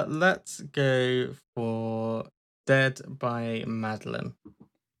 Let's go for Dead by Madeline.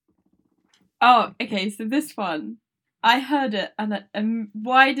 Oh, okay. So this one, I heard it, and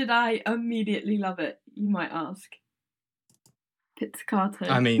why did I immediately love it? You might ask. Pizzicato.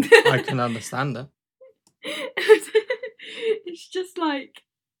 I mean, I can understand that. It's just like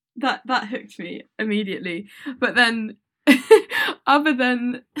that hooked me immediately. But then, other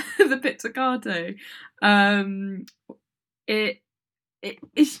than the pizzicato,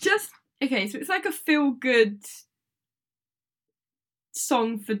 it's just okay, so it's like a feel-good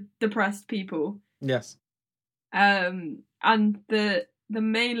song for depressed people. Yes. And the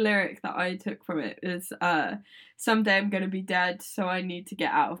main lyric that I took from it is someday I'm gonna be dead, so I need to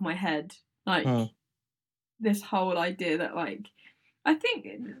get out of my head. Like this whole idea that like I think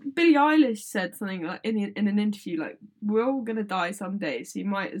Billie Eilish said something like in an interview like we're all gonna die someday, so you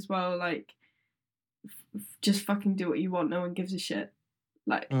might as well like just fucking do what you want. No one gives a shit.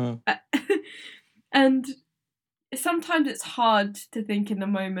 Like, and sometimes it's hard to think in the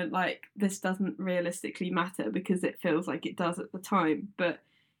moment like this doesn't realistically matter because it feels like it does at the time, but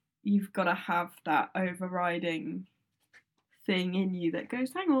you've got to have that overriding thing in you that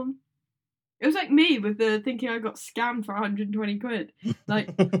goes, hang on. It was like me with the thinking I got scammed for 120 quid. Like,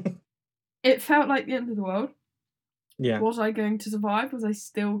 it felt like the end of the world. Yeah. Was I going to survive? Was I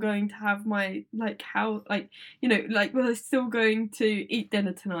still going to have my, like, how, like, you know, like, was I still going to eat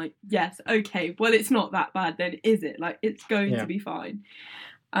dinner tonight? Yes. Okay. Well, it's not that bad then, is it? Like, it's going to be fine.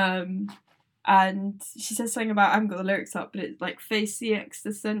 And she says something about, I haven't got the lyrics up, but it's like, face the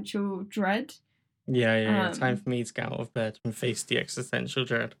existential dread. Yeah. Time for me to get out of bed and face the existential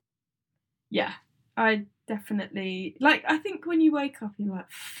dread. Yeah. I definitely, like, I think when you wake up, you're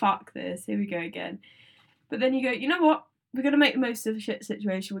like, fuck this, here we go again. But then you go, you know what? We're going to make the most of the shit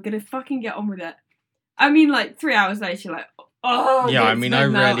situation. We're going to fucking get on with it. I mean, like, 3 hours later, you're like, oh, yeah. I mean, I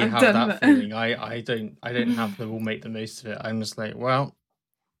rarely have that feeling. I don't have the we'll make the most of it. I'm just like, well,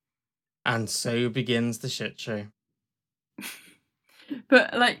 and so begins the shit show.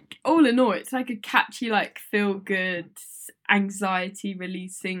 But like, all in all, it's like a catchy, like, feel good, anxiety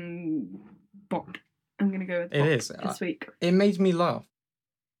releasing bop. I'm gonna go with bop it is this week. It made me laugh,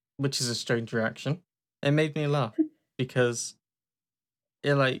 which is a strange reaction. It made me laugh because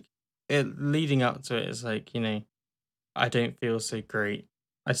it leading up to it is like, you know, I don't feel so great.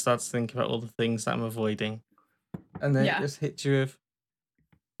 I start to think about all the things that I'm avoiding, and then it just hits you with,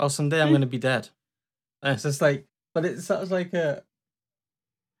 oh, someday I'm going to be dead. And it's just like, but it's such like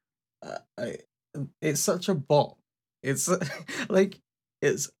it's such a bop. It's like,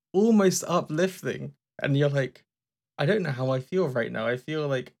 it's almost uplifting, and you're like, I don't know how I feel right now. I feel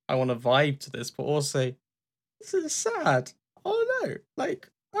like I want to vibe to this, but also this is sad. Oh no, like,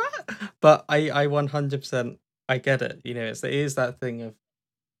 but I 100% I get it. You know, it is that thing of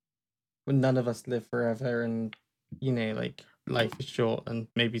when none of us live forever, and you know, like life is short and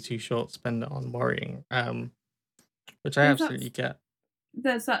maybe too short to spend it on worrying. Which I absolutely get.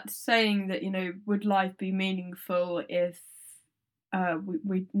 There's that saying that, you know, would life be meaningful if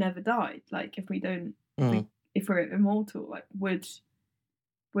we never died? Like, if we don't, if we're immortal, like, would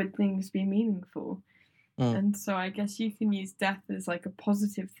things be meaningful? And so I guess you can use death as like a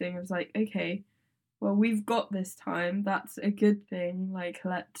positive thing. It's like, okay, well, we've got this time. That's a good thing. Like,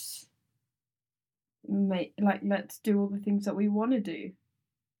 let's do all the things that we want to do.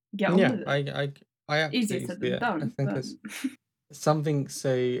 Get on with it. I absolutely easier said than done. I think it's something so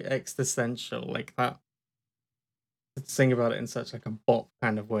existential like that. To sing about it in such like a bop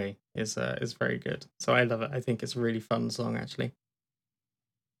kind of way is very good. So I love it. I think it's a really fun song, actually.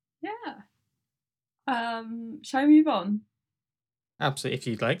 Yeah. Shall we move on? Absolutely, if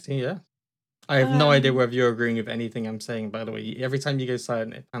you'd like to, yeah. I have no idea whether you're agreeing with anything I'm saying, by the way. Every time you go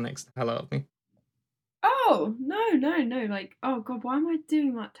silent, it panics the hell out of me. Oh, no. Like, oh God, why am I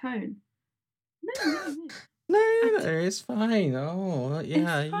doing that tone? No. No, it's fine. Oh,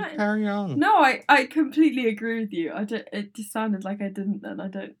 yeah, you carry on. No, I completely agree with you. It just sounded like I didn't then. I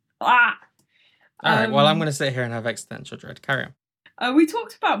don't. Ah! Alright, well, I'm going to sit here and have existential dread. Carry on. We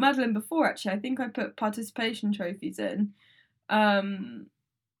talked about Madeline before, actually. I think I put participation trophies in. Oh,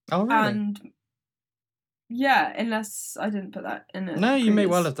 really? And yeah, unless I didn't put that in. No, you may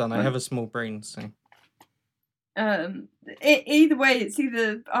well have done. I have a small brain, so. Either way, it's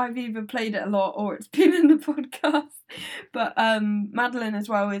either I've either played it a lot or it's been in the podcast. But Madeline as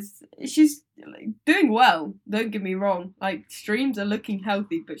well she's like, doing well. Don't get me wrong. Like, streams are looking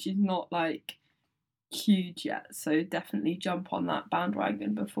healthy, but she's not like huge yet. So definitely jump on that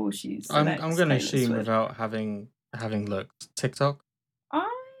bandwagon before she's. I'm going to assume without having looked TikTok. I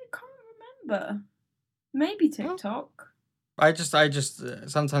can't remember. Maybe TikTok. I just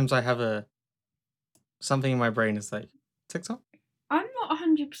sometimes I have something in my brain is like TikTok. I'm not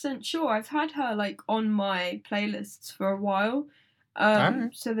 100% sure. I've had her like on my playlists for a while,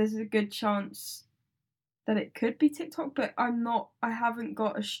 so there's a good chance that it could be TikTok. But I haven't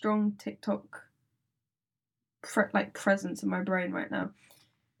got a strong TikTok presence in my brain right now.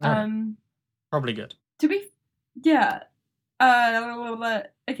 Probably good.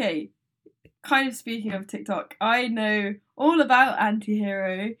 Okay. Kind of speaking of TikTok, I know all about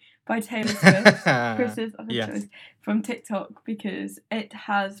Antihero by Taylor Swift, Chris's other Yes. choice, from TikTok, because it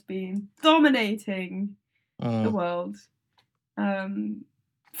has been dominating the world. I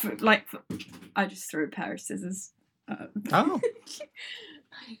just threw a pair of scissors. Oh.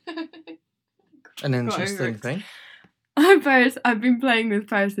 An interesting thing. I've been playing with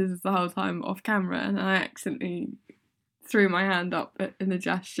pair of scissors the whole time off camera, and I accidentally threw my hand up in a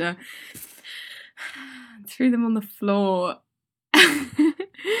gesture. Threw them on the floor.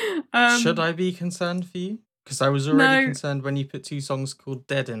 Should I be concerned for you? Because I was already concerned when you put 2 songs called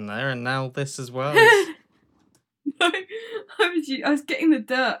Dead in there, and now this as well is... No, I was getting the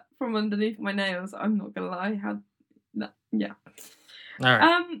dirt from underneath my nails. I'm not gonna lie. Yeah. All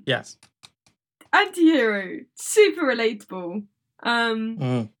right. Yes. Anti-hero, super relatable.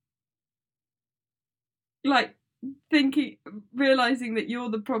 Like realizing that you're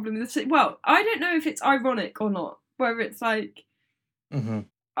the problem in the well, I don't know if it's ironic or not. Whether it's like, oh,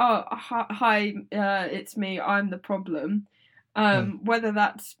 hi, it's me, I'm the problem. Whether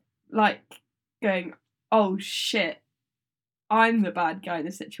that's like going, oh shit, I'm the bad guy in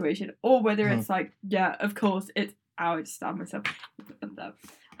the situation, or whether it's like, yeah, of course, it's. Ow, I just stabbed myself.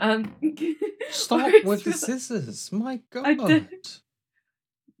 Stop with the scissors! My God.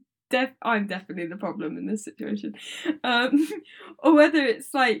 I'm definitely the problem in this situation. Or whether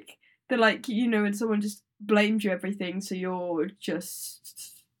it's like when someone just blames you everything, so you're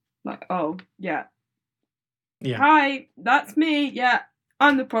just like, oh yeah, hi, that's me. Yeah,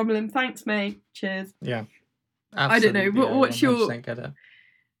 I'm the problem. Thanks, mate. Cheers. Yeah, absolutely. I don't know.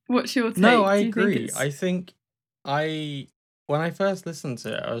 What's your take? No, I agree. I think when I first listened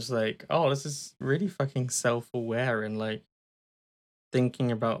to it, I was like, oh, this is really fucking self-aware and like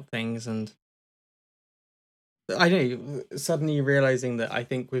thinking about things, and I don't know, suddenly realizing that I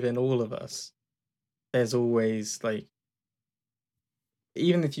think within all of us, there's always like,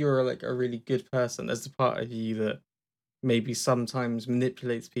 even if you're like a really good person, there's the part of you that maybe sometimes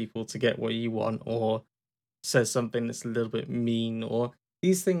manipulates people to get what you want, or says something that's a little bit mean, or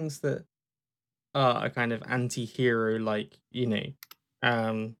these things that are a kind of anti-hero, like, even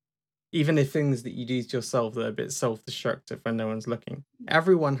if things that you do to yourself that are a bit self-destructive when no one's looking.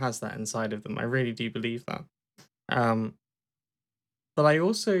 Everyone has that inside of them. I really do believe that. But I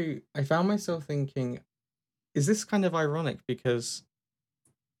found myself thinking, is this kind of ironic? Because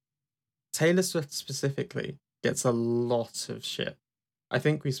Taylor Swift specifically gets a lot of shit. I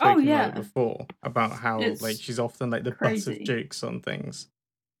think we've spoken about it before, about how like she's often like the butt of jokes on things.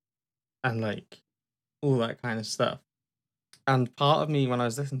 And like all that kind of stuff. And part of me, when I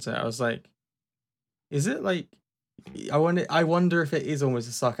was listening to it, I was like, is it like, I wonder if it is almost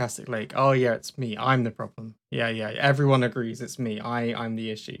a sarcastic, like, oh yeah, it's me, I'm the problem. Yeah, everyone agrees it's me, I'm the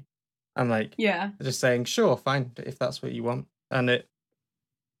issue. And like, just saying, sure, fine, if that's what you want. And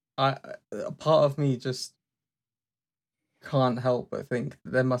part of me just can't help but think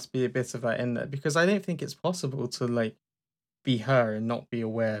there must be a bit of that in there, because I don't think it's possible to like be her and not be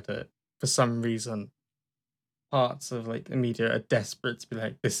aware that for some reason parts of like the media are desperate to be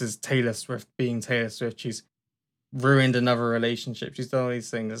like, this is Taylor Swift being Taylor Swift. She's ruined another relationship. She's done all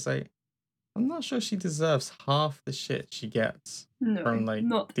these things. It's like, I'm not sure she deserves half the shit she gets from like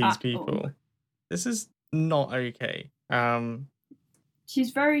these people. All. This is not okay.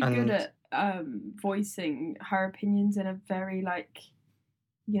 She's very good at voicing her opinions in a very like,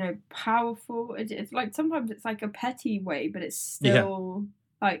 powerful. It's like sometimes it's like a petty way, but it's still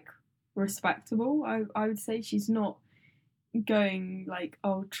like respectable. I would say she's not going like,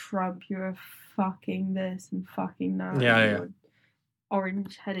 oh, Trump, you're a fucking this and fucking that. You're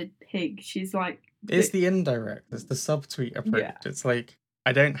orange-headed pig. She's like, it's the indirect, it's the subtweet approach. It's like,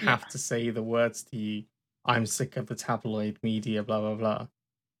 I don't have to say the words to you, I'm sick of the tabloid media, blah blah blah,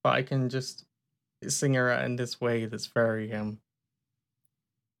 but I can just sing her out in this way that's very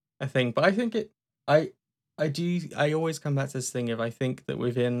I think I always come back to this thing of, I think that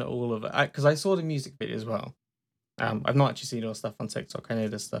within all of it, because I saw the music video as well. I've not actually seen all stuff on TikTok. I know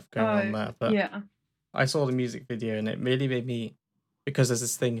there's stuff going on there, but I saw the music video and it really made me, because there's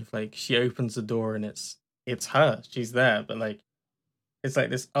this thing of like, she opens the door and it's her, she's there, but like, it's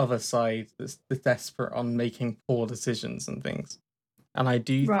like this other side that's desperate on making poor decisions and things. And I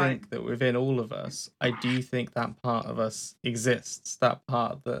do think that within all of us, I do think that part of us exists, that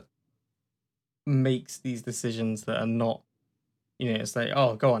part that makes these decisions that are not, it's like,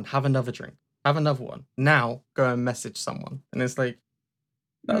 oh, go on, have another drink, have another one, now go and message someone. And it's like,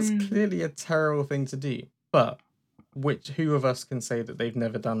 that's clearly a terrible thing to do, but who of us can say that they've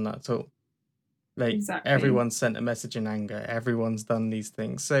never done that at all? Like, everyone's sent a message in anger, everyone's done these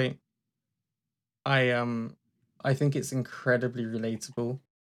things. So I think it's incredibly relatable.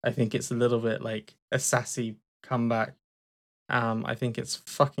 I think it's a little bit like a sassy comeback. I think it's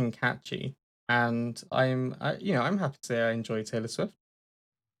fucking catchy, and I'm happy to say I enjoy Taylor Swift.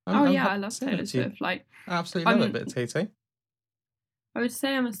 Oh I'm yeah, I happy to love say Taylor that to you. Swift. Like, I absolutely love it, I'm bit of Tay. I would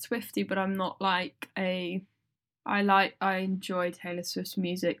say I'm a Swiftie, but I'm not like a. I enjoy Taylor Swift's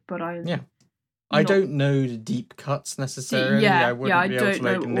music, but Yeah. I'm I not. don't know the deep cuts necessarily. I Yeah. wouldn't I be able to don't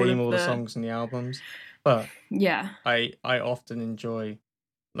know like all name of all the the. songs and the albums, but Yeah. I often enjoy,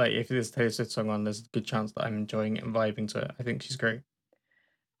 like, if there's a Taylor Swift song on, there's a good chance that I'm enjoying it and vibing to it. I think she's great.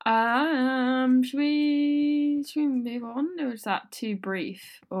 Should we move on, or is that too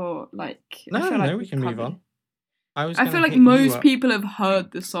brief? Or like, I No, feel no, like we we've can move covered. on. I was I gonna feel like hit you most up. people have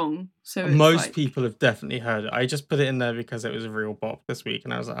heard the song, so it's Most like, people have definitely heard it. I just put it in there because it was a real bop this week,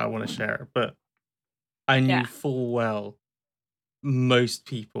 and I was like, I want to share it. But I yeah. knew full well most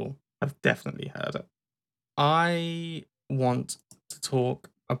people have definitely heard it. I want to talk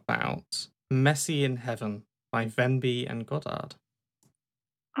about Messy in Heaven by Venby and Goddard.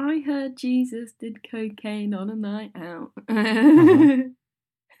 I heard Jesus did cocaine on a night out. Mhm.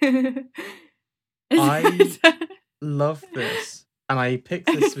 Is I that- love this, and I picked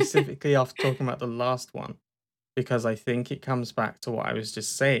this specifically after talking about the last one because I think it comes back to what I was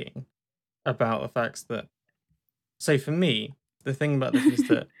just saying about the facts that. So for me, the thing about this is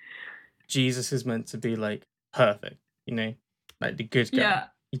that Jesus is meant to be like perfect, like the good guy. yeah.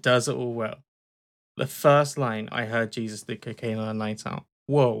 He does it all well. The first line I heard Jesus did cocaine on a night out.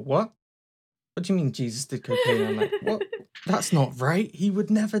 Whoa, what? What do you mean Jesus did cocaine on a night? What? That's not right. He would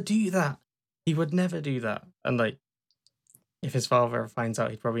never do that. He would never do that. And like, if his father ever finds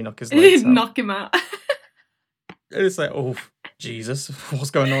out, he'd probably knock his lights out. Knock him out. And it's like, oh, Jesus,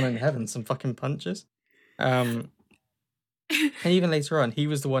 what's going on in heaven? Some fucking punches. And even later on, he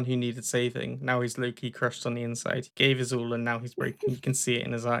was the one who needed saving. Now he's low-key crushed on the inside. He gave his all, and now he's breaking. You can see it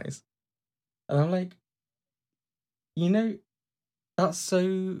in his eyes. And I'm like, you know, that's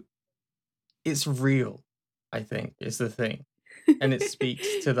so. It's real, I think, is the thing. And it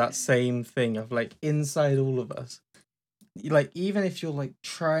speaks to that same thing of like inside all of us. Like, even if you're like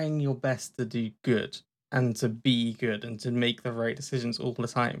trying your best to do good and to be good and to make the right decisions all the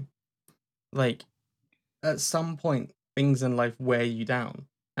time, like at some point things in life wear you down,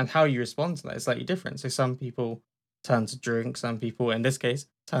 and how you respond to that is slightly different. So some people turn to drink, some people in this case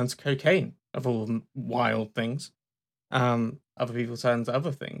turn to cocaine, of all wild things. Other people turn to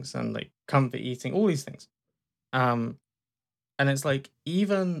other things and like comfort eating, all these things. um and it's like,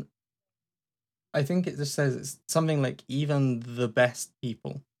 even I think it just says it's something like even the best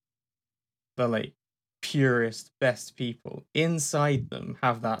people, the like purest best people inside them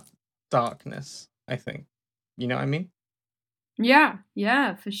have that darkness, I think. You know what I mean?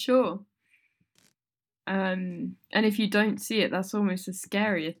 Yeah, for sure. And if you don't see it, that's almost a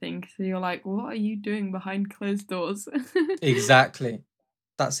scarier thing. So you're like, what are you doing behind closed doors? Exactly.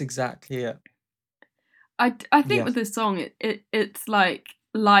 That's exactly it. I think with Yes. this song, it's like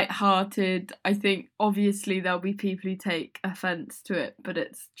light-hearted. I think obviously there'll be people who take offense to it, but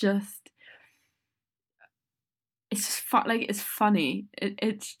it's just like it's funny.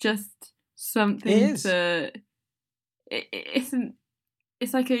 It's just It something is. to. It isn't.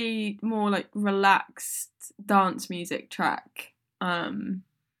 It's like a more like relaxed dance music track.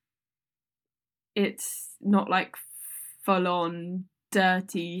 It's not like full on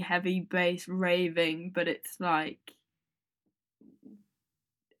dirty heavy bass raving, but it's like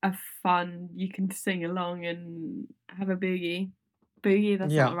a fun, you can sing along and have a boogie. Boogie,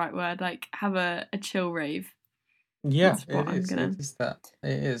 that's not Yeah. the right word. Like have a chill rave. Yeah, That's it what I'm is. It gonna. is that.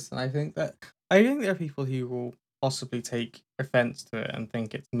 It is. And I think there are people who will possibly take offense to it and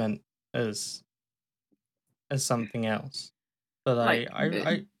think it's meant as something else. But Like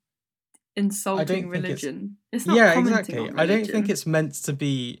I insulting don't think it's. religion. It's not Yeah, commenting exactly. on I don't think religion. it's meant to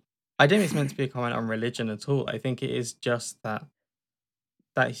be. I don't think it's meant to be a comment on religion at all. I think it is just that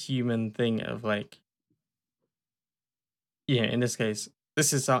human thing of like, in this case,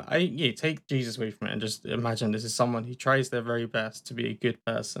 this is take Jesus away from it and just imagine this is someone who tries their very best to be a good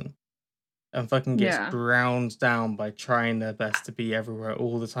person and fucking gets Yeah. ground down by trying their best to be everywhere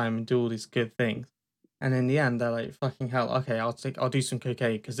all the time and do all these good things. And in the end, they're like, "Fucking hell, okay, I'll do some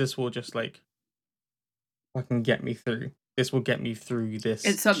cocaine because this will just like fucking get me through. This will get me through this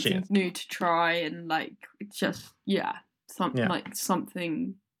It's something shit." new to try and like it's just yeah, Yeah,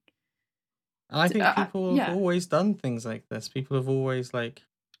 something and I think people have yeah. always done things like this. People have always like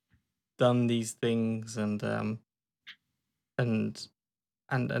done these things and and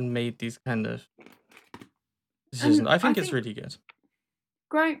made these kind of decisions. And I I think it's think really good.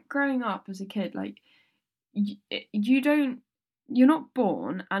 growing up as a kid, like you don't you're not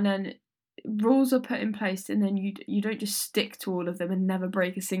born and then rules are put in place and then you don't just stick to all of them and never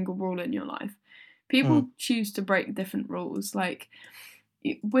break a single rule in your life. People choose to break different rules. Like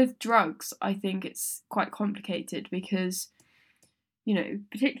with drugs, I think it's quite complicated because, you know,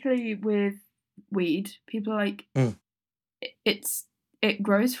 particularly with weed, people are like, it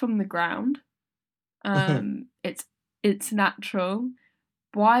grows from the ground. It's natural.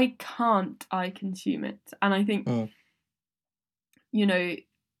 Why can't I consume it? And I think, you know,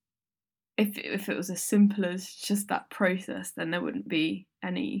 if it was as simple as just that process, then there wouldn't be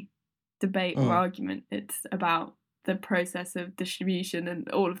any debate or argument. It's about the process of distribution and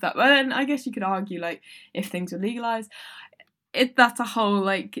all of that. But then I guess you could argue, like, if things were legalized, that's a whole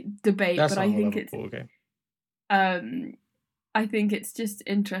like debate. That's but a I whole think other it's ballgame. I think it's just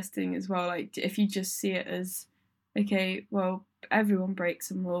interesting as well. Like if you just see it as, okay, well, everyone breaks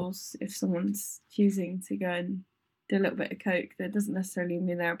some rules. If someone's choosing to go and do a little bit of coke, that doesn't necessarily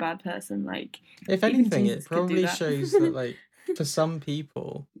mean they're a bad person. Like, If even anything, Jesus it could do probably that. shows that, like, for some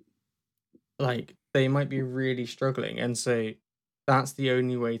people, like, they might be really struggling, and so that's the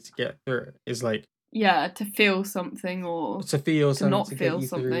only way to get through it, is like, yeah, to feel something or to feel to something not to get feel you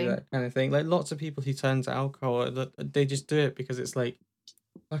through something. that kind of thing. Like, lots of people who turn to alcohol, they just do it because it's like,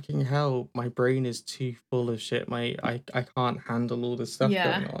 fucking hell, my brain is too full of shit. I can't handle all this stuff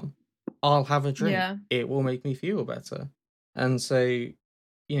Yeah, going on. I'll have a drink. yeah, It will make me feel better. And so, you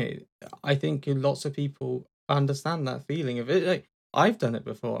know, I think lots of people understand that feeling of it. Like, I've done it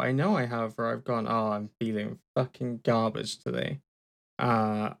before. I know I have, where I've gone, oh, I'm feeling fucking garbage today.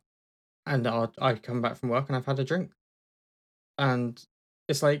 And I come back from work and I've had a drink. And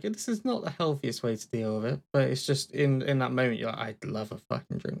it's like, this is not the healthiest way to deal with it, but it's just in that moment, you're like, I'd love a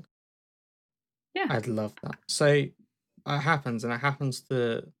fucking drink. yeah, I'd love that. So it happens, and it happens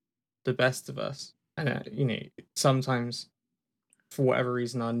to the best of us. And you know, sometimes for whatever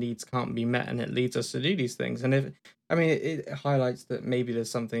reason, our needs can't be met, and it leads us to do these things. And if I mean, it highlights that maybe there's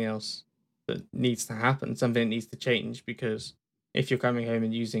something else that needs to happen, something that needs to change. Because if you're coming home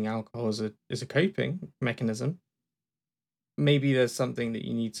and using alcohol as a coping mechanism, maybe there's something that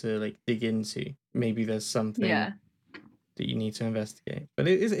you need to like dig into. Maybe there's something yeah. that you need to investigate. But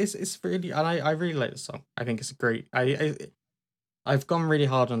it's really, and I really like the song. I think it's a great. I've gone really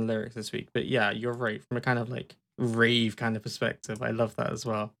hard on the lyrics this week, but yeah, you're right. From a kind of like rave kind of perspective, I love that as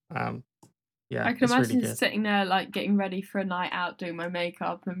well. Yeah, I can it's really imagine good. sitting there like getting ready for a night out, doing my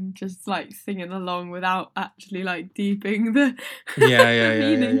makeup, and just like singing along without actually like deeping the Yeah, the yeah, yeah, yeah,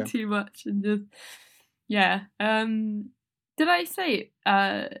 meaning yeah. too much, and just yeah. Did I say?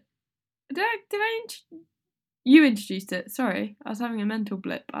 You introduced it. Sorry, I was having a mental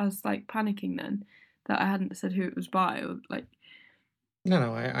blip. I was like panicking then that I hadn't said who it was by, or like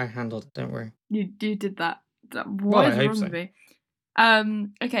No, I handled it. Don't worry. you did that. Well, What I is hope wrong so. with me?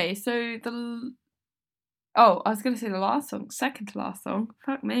 Okay, so I was gonna say the last song, second to last song.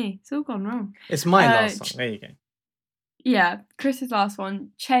 Fuck me, it's all gone wrong. It's my last song. There you go. Yeah, Chris's last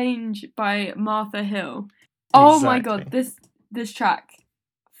one, "Change" by Martha Hill. Oh my god, Exactly. this track,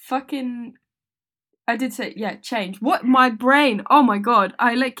 fucking. I did say yeah, "Change." What my brain? Oh my god,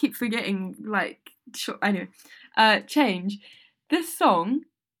 I like keep forgetting. Like, anyway, "Change." This song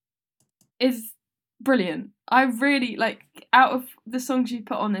is brilliant. I really like out of the songs you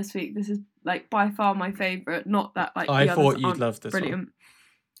put on this week. This is like by far my favorite. Not that like I the others thought you'd aren't love this one. brilliant.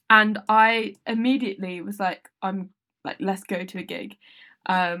 And I immediately was like, I'm like, let's go to a gig.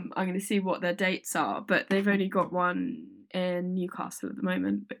 I'm going to see what their dates are, but they've only got one in Newcastle at the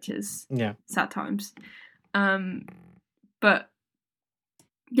moment, which is Yeah. sad times. But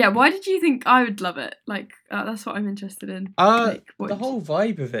yeah, why did you think I would love it? Like, that's what I'm interested in. Like, The whole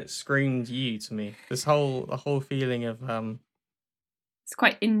vibe of it screamed you to me. The whole feeling of it's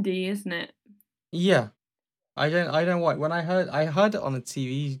quite indie, isn't it? yeah. I don't why when I heard it on the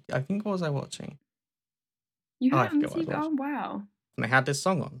TV. I think, what was I watching? You Oh, heard I it on the forget what I was TV. Oh watching. wow. And they had this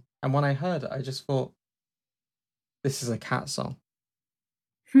song on, and when I heard it, I just thought, this is a cat song.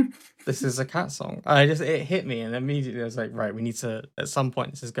 This is a cat song. It hit me, and immediately I was like, right, we need to, at some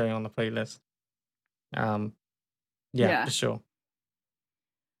point, this is going on the playlist. Yeah, Yeah. for sure.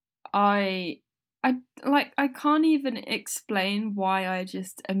 I I can't even explain why I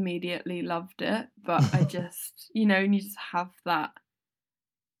just immediately loved it, but I just you just have that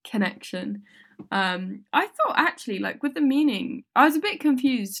connection. I thought actually like with the meaning, I was a bit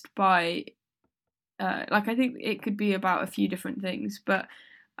confused by like I think it could be about a few different things, but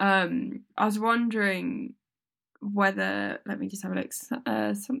I was wondering whether let me just have a look.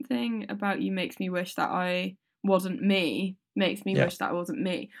 Something about you makes me wish that I wasn't me. Makes me Yeah. wish that I wasn't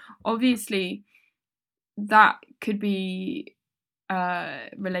me. Obviously, that could be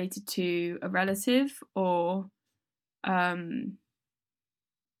related to a relative or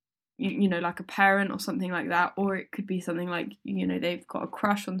you know, like a parent or something like that, or it could be something like, you know, they've got a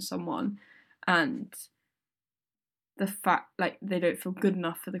crush on someone and the fact like they don't feel good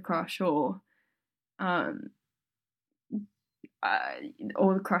enough for the crush, um uh,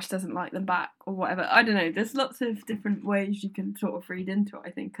 or the crush doesn't like them back or whatever. I don't know. There's lots of different ways you can sort of read into it, I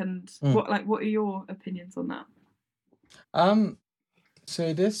think. And Mm. what are your opinions on that? Um,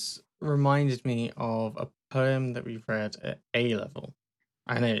 so this reminded me of a poem that we read at A level.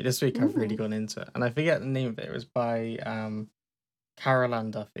 I know this week I've really Ooh. gone into it, and I forget the name of it. It was by Carol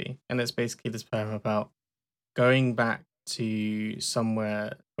Ann Duffy, and it's basically this poem about going back to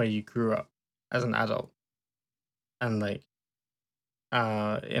somewhere where you grew up as an adult, and like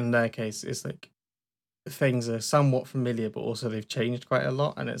in their case, it's like things are somewhat familiar, but also they've changed quite a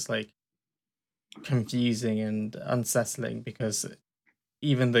lot, and it's like confusing and unsettling because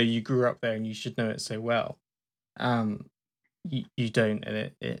even though you grew up there and you should know it so well, um, you don't,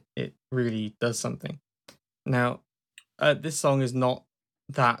 and it really does something. Now, this song is not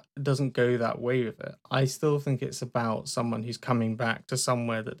that doesn't go that way with it. I still think it's about someone who's coming back to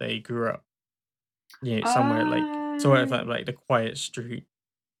somewhere that they grew up. You know, somewhere like sort of Uh, like the quiet street,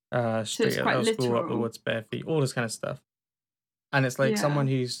 so it's straight quite out of school, up the literal. woods, bare feet, all this kind of stuff. And it's like Yeah. someone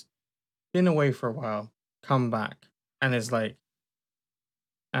who's been away for a while, come back, and is like,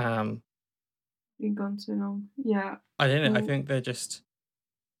 um, Been gone so long. Yeah. I don't know. I Well, think they're just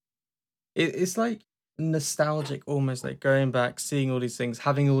it's like nostalgic, almost like going back, seeing all these things,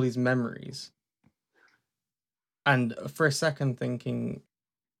 having all these memories, and for a second thinking,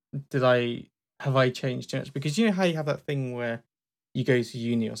 did I have I changed too much? Because you know how you have that thing where you go to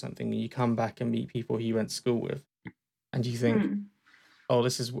uni or something and you come back and meet people who you went to school with, and you think, mm, oh,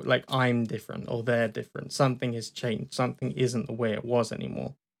 this is like I'm different or they're different. Something has changed. Something isn't the way it was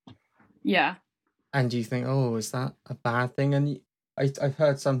anymore. yeah. And you think, oh, is that a bad thing? And I've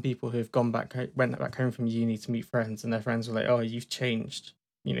heard some people who have gone back, went back home from uni to meet friends, and their friends were like, oh, you've changed.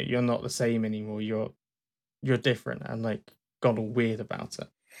 You know, you're not the same anymore. You're different, and like got all weird about it.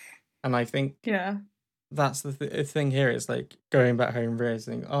 And I think Yeah. that's the thing here is like going back home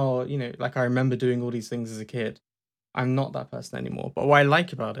realizing, oh, you know, like I remember doing all these things as a kid. I'm not that person anymore. But what I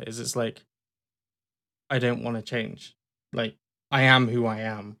like about it is it's like I don't want to change. Like I am who I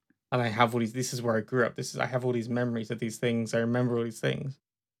am, and I have all these. This is where I grew up. This is I have all these memories of these things. I remember all these things,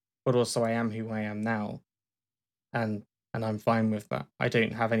 but also I am who I am now, and I'm fine with that. I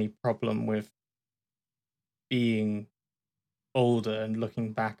don't have any problem with being older and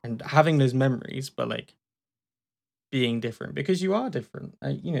looking back and having those memories, but like being different because you are different.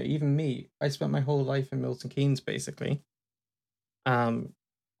 You know, even me, I spent my whole life in Milton Keynes basically. Um,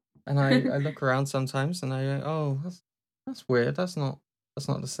 and I look around sometimes and I go, oh, that's weird. That's not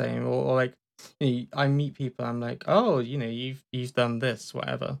the same. Or like, you know, I meet people. I'm like, oh, you know, you've done this,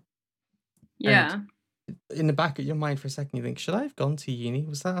 whatever. And Yeah. in the back of your mind for a second, you think, should I have gone to uni?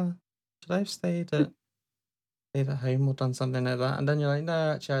 Should I have stayed at home or done something like that? And then you're like,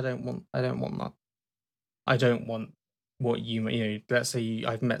 no, actually, I don't want that. I don't want what you know. Let's say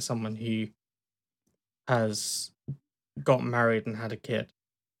I've met someone who has got married and had a kid,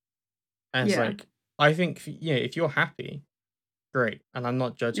 and it's Yeah. like I think you know if you're happy, great, and I'm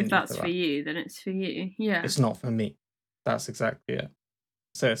not If judging you for that's for that. you, then it's for you. Yeah. It's not for me. That's exactly it.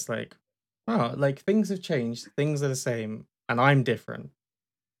 So it's like, oh, like things have changed, things are the same, and I'm different,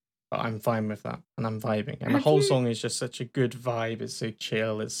 but I'm fine with that, and I'm vibing. And the Have whole you song is just such a good vibe. It's so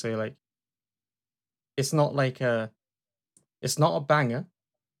chill. It's so like, it's not like it's not a banger.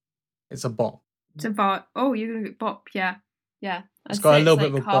 It's a bop. survived? Oh, you're gonna get bop. Yeah. Yeah. It's I'd got a say little it's bit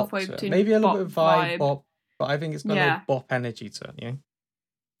of like a bop halfway to it. between Maybe a little bit bop of vibe, vibe. bop, but I think it's got a little Yeah. bop energy to it, you know?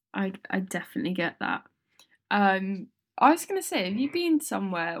 I definitely get that. I was gonna say, have you been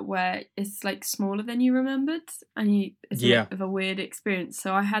somewhere where it's like smaller than you remembered, and it's a bit Yeah. of a weird experience?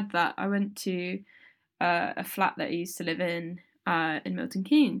 So I had that. I went to a flat that I used to live in Milton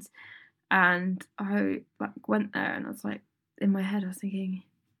Keynes, and I like went there, and I was like, in my head, I was thinking,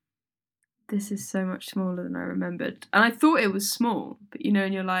 this is so much smaller than I remembered, and I thought it was small, but you know,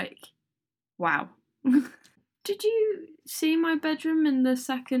 and you're like, wow. Did you see my bedroom in the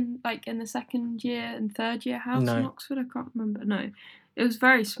second year and third year house in No. Oxford? I can't remember. No, it was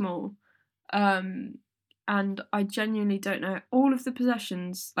very small. Um, and I genuinely don't know. All of the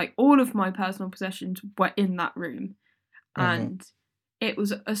possessions, like all of my personal possessions, were in that room, Mhm. and it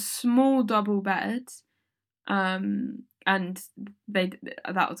was a small double bed. And they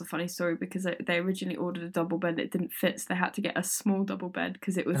that was a funny story because they originally ordered a double bed, it didn't fit, so they had to get a small double bed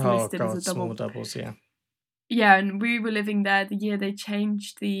because it was Oh listed as a god, small double. doubles, yeah. Yeah, and we were living there the year they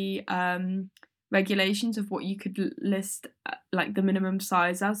changed the regulations of what you could list like the minimum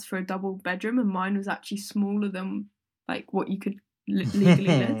size as for a double bedroom, and mine was actually smaller than like what you could legally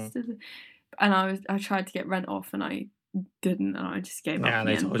list. And I tried to get rent off, and I didn't, and I just gave up Yeah, in and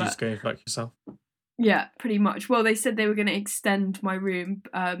the they end. told you But to go fuck yourself. yeah, pretty much. Well, they said they were going to extend my room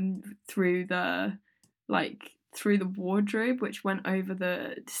through the wardrobe, which went over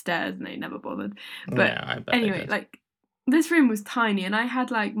the stairs, and they never bothered. But Yeah, I bet they anyway, did. like this room was tiny, and I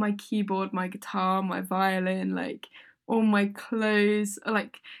had like my keyboard, my guitar, my violin, like all my clothes,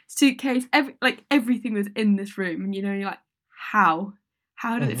 like suitcase, everything was in this room. And you're like, how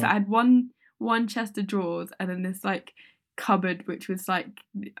did it fit? I had one chest of drawers, and then this like cupboard which was like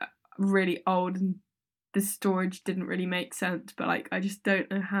really old, and the storage didn't really make sense, but like I just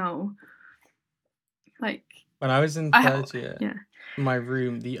don't know how. Like When I was in third year, yeah. my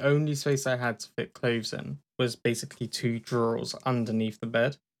room, the only space I had to fit clothes in was basically 2 drawers underneath the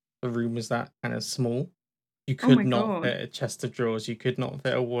bed. The room was that kind of small. You Oh my could not god. fit a chest of drawers. You could not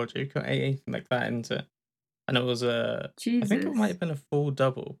fit a wardrobe. You couldn't fit anything like that into it. And it was I think it might Jesus. have been a full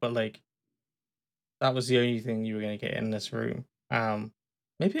double, but like that was the only thing you were going to get in this room.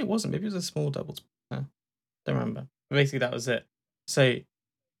 Maybe it wasn't. Maybe it was a small double. Don't remember. But basically, that was it. So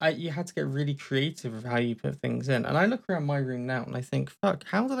you had to get really creative with how you put things in. And I look around my room now and I think, fuck,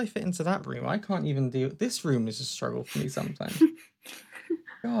 how did I fit into that room? I can't even deal. This room is a struggle for me sometimes.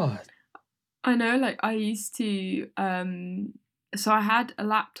 God. I know, like I used to so I had a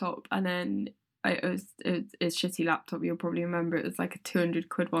laptop, and then it's shitty laptop, you'll probably remember. It was like a 200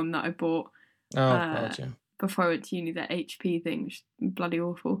 quid one that I bought Oh, God, yeah. before I went to uni, the HP thing, which is bloody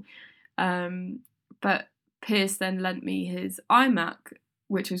awful. But Pierce then lent me his iMac,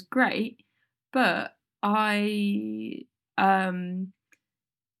 which was great, but I didn't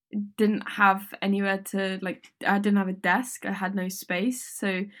have anywhere to I didn't have a desk, I had no space.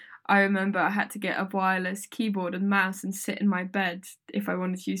 So I remember I had to get a wireless keyboard and mouse and sit in my bed if I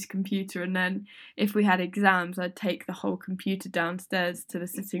wanted to use a computer, and then if we had exams I'd take the whole computer downstairs to the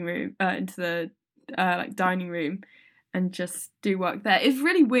sitting room, into the dining room, and just do work there. It's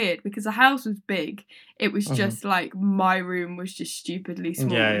really weird because the house was big. It was just like my room was just stupidly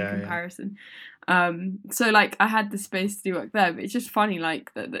small in comparison. So like I had the space to do work there, but it's just funny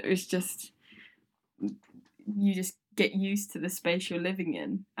like that it was just, you just get used to the space you're living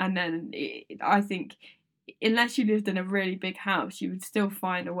in, and then I think unless you lived in a really big house you would still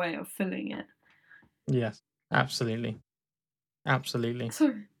find a way of filling it. Yes, absolutely. Absolutely.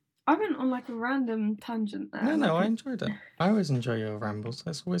 So I went on like a random tangent there. No, I enjoyed it. I always enjoy your rambles.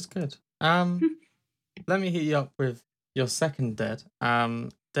 That's always good. Let me hit you up with your second Dead.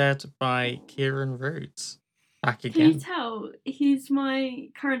 Dead by Kieran Rhodes. Back Can you again. tell he's my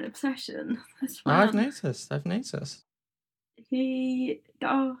current obsession? This Oh, I've man. noticed.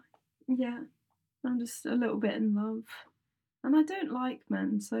 Yeah, I'm just a little bit in love, and I don't like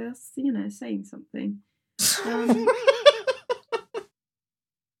men, so that's saying something.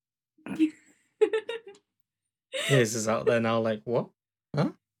 His is out there now, like, what?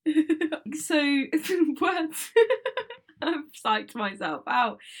 Huh? So, what? I've psyched myself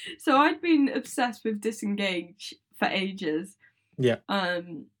out. So I'd been obsessed with Disengage for ages. Yeah.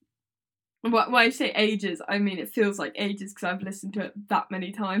 When I say ages, I mean it feels like ages because I've listened to it that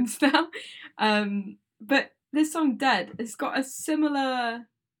many times now. But this song Dead, it's got a similar,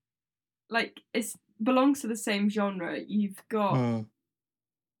 like, it belongs to the same genre. You've got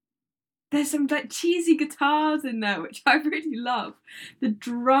there's some like cheesy guitars in there, which I really love. The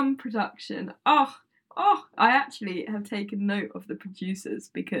drum production, I actually have taken note of the producers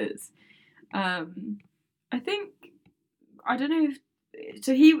because I think, I don't know if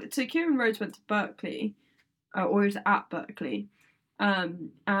so Kieran Rhodes went to Berkeley, or he was at Berkeley,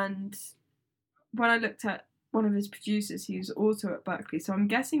 and when I looked at one of his producers, he was also at Berkeley, so I'm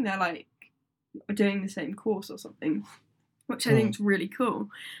guessing they're like doing the same course or something, which I think is really cool.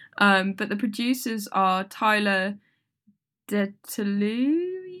 But the producers are Tyler DeTalio,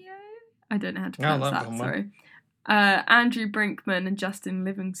 I don't know how to pronounce that, sorry. Andrew Brinkman and Justin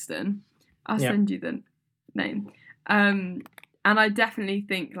Livingston. I'll send you the name. And I definitely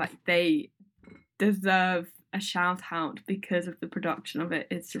think like they deserve a shout out because of the production of it.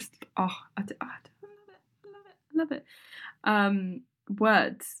 It's just, I love it.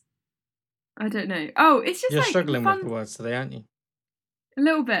 Words, I don't know. Oh, it's just you're like struggling fun. with the words today, aren't you? A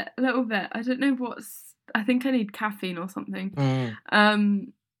little bit. I don't know I think I need caffeine or something.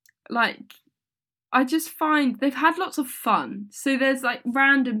 Like, I just find they've had lots of fun. So there's like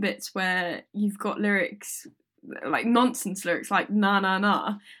random bits where you've got lyrics, like nonsense lyrics, like na na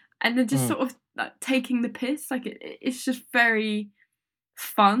na, and they're just Mm. sort of like taking the piss. Like it's just very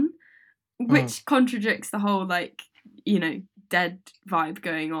fun, Mm. which contradicts the whole like, you know, Dead vibe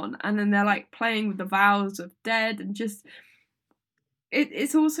going on. And then they're like playing with the vowels of Dead, and just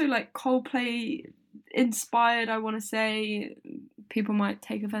it's also like Coldplay inspired, I want to say. People might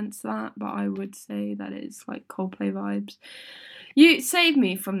take offense to that, but I would say that it's like Coldplay vibes. You save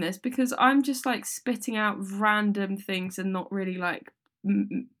me from this, because I'm just like spitting out random things and not really like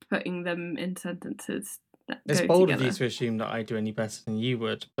putting them in sentences that It's go bold of you together. to assume that I do any better than you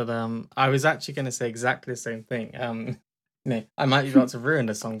would, but I was actually going to say exactly the same thing. You know, I might be about to ruin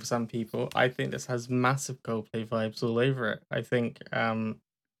the song for some people. I think this has massive Coldplay vibes all over it. I think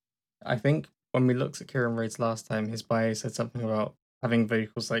when we looked at Kieran Rhodes last time, his bio said something about having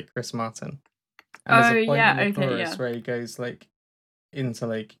vocals like Chris Martin, and there's Oh a point in yeah, the okay, yeah. chorus where he goes like into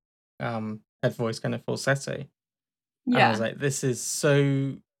like head voice kind of falsetto, and I was Yeah. like, this is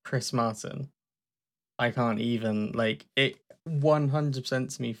so Chris Martin. I can't even like it.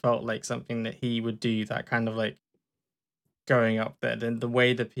 100% to me felt like something that he would do. That kind of like going up there, then the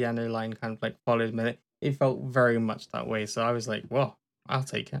way the piano line kind of like followed me, it felt very much that way. So I was like, "Well, I'll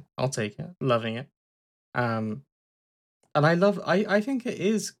take it. I'll take it." Loving it. Um, and I think it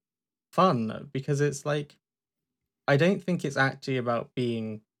is fun because it's like I don't think it's actually about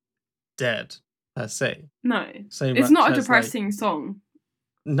being dead per se, No. so It's much not a as like depressing song.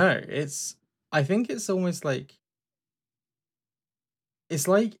 no, I think it's almost like it's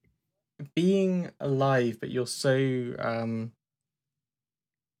like being alive, but you're so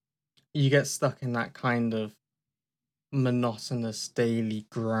you get stuck in that kind of monotonous daily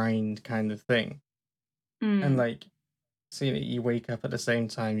grind kind of thing. And Mm. like, so you wake up at the same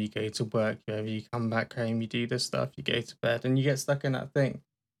time, you go to work, you come back home, you do this stuff, you go to bed, and you get stuck in that thing.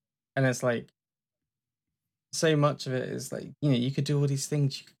 And it's like so much of it is like, you could do all these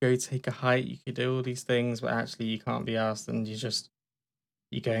things, you could go take a hike, you could do all these things, but actually you can't be asked, and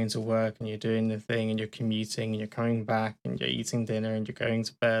you're going to work and you're doing the thing and you're commuting and you're coming back and you're eating dinner and you're going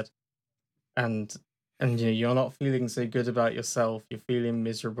to bed, and you're not feeling so good about yourself, you're feeling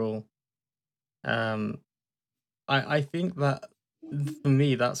miserable. um I think that for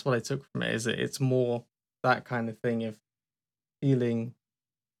me that's what I took from it, is that it's more that kind of thing of feeling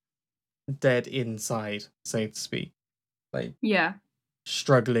dead inside, so to speak, like Yeah.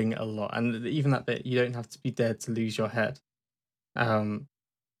 struggling a lot, and even that bit, you don't have to be dead to lose your head. um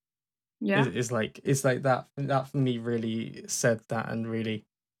Yeah. it's like that for me really said that and really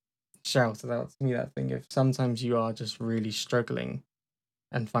shouted out to me that thing of sometimes you are just really struggling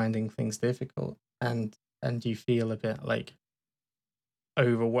and finding things difficult, and you feel a bit like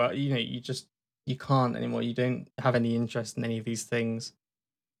overworked, you can't anymore, you don't have any interest in any of these things.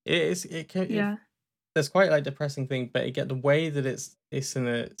 It Yeah. there's quite like depressing thing, but again the way that it's in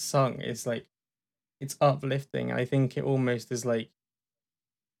a song is like it's uplifting. I think it almost is like,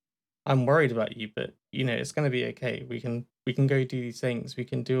 I'm worried about you, but it's gonna be okay. We can go do these things, we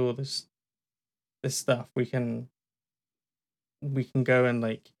can do all this stuff, we can go and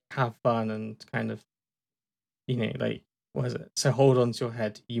like have fun and kind of, like, what is it? So hold on to your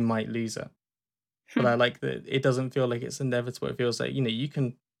head, you might lose it. But I like that it doesn't feel like it's inevitable. It feels like, you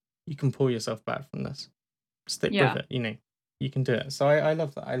can pull yourself back from this. Stick with Yeah. it, you can do it. So I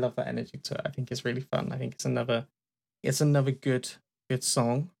love that. I love that energy to it. I think it's really fun. I think it's another good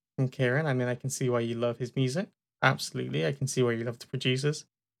song from Kieran. I mean, I can see why you love his music. Absolutely. I can see why you love the producers.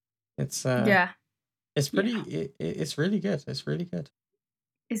 It's Yeah. it's Yeah. pretty it's really good. It's really good.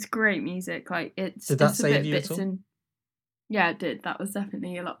 It's great music. Like Did that it's a save bit you at bits all? and yeah, it did. That was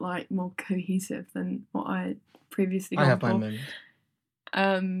definitely a lot like more cohesive than what I had previously I gone have my for. moment.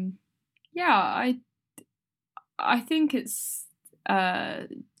 Um yeah, I think it's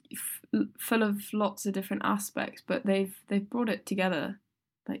full of lots of different aspects, but they've brought it together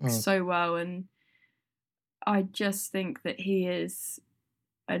like Mm, so well, and I just think that he is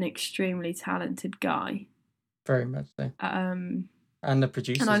an extremely talented guy. very much so. Um, And the and I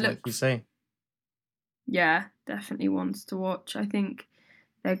producers, like look, you say. yeah, definitely ones to watch. I think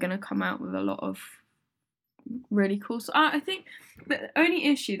they're going to come out with a lot of really cool. So I think the only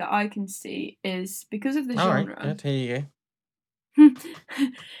issue that I can see is because of the All right, genre. good. Here you go.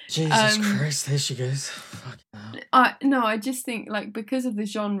 Jesus um, Christ, there she goes. Fucking hell. I no, I just think like because of the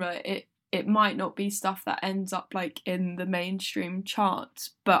genre, it might not be stuff that ends up like in the mainstream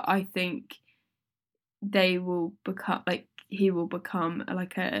charts, but I think they will become like he will become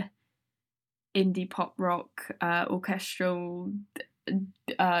like a indie pop rock orchestral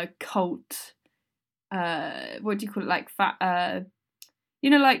cult, what do you call it, like fat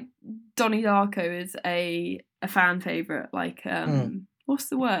like Donnie Darko is a fan favorite, like Mm, what's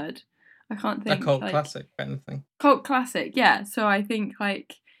the word? I can't A think. cult like, classic kind of thing. Cult classic, yeah. So I think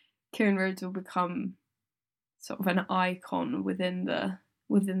like Kieran Rhodes will become sort of an icon within the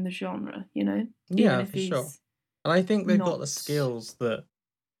genre, you know? Even Yeah, if for sure. he's And I think they've got not. the skills that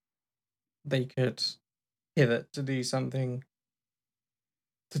they could pivot to do something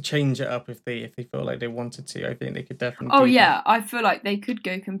to change it up if they feel like they wanted to. I think they could definitely Oh do that. yeah, I feel like they could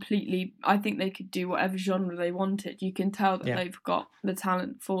go completely. I think they could do whatever genre they wanted. You can tell that Yeah. they've got the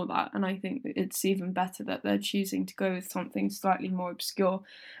talent for that, and I think that it's even better that they're choosing to go with something slightly more obscure.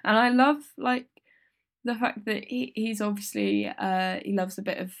 And I love like the fact that he's obviously he loves a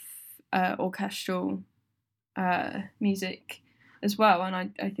bit of orchestral music as well, and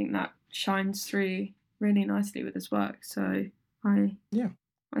I think that shines through really nicely with his work. So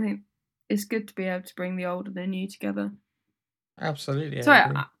I think it's good to be able to bring the old and the new together. Absolutely,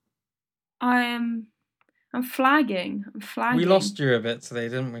 Sorry, I agree. I'm flagging. We lost you a bit today,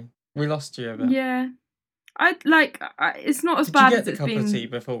 didn't we? We lost you a bit. Yeah, it's not as Did bad you get as the it's cup been. of tea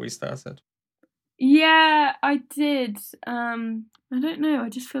before we started? Yeah, I did. I don't know. I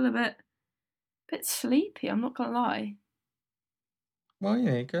just feel a bit sleepy. I'm not gonna lie. Well,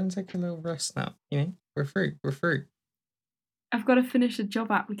 go and take a little rest now. We're free. We're free. I've got to finish a job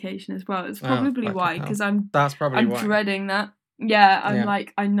application as well. It's Oh, probably fucking why, hell. because That's probably I'm why. dreading that. Yeah, I'm Yeah.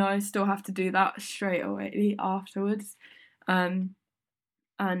 like, I know I still have to do that straight away afterwards. And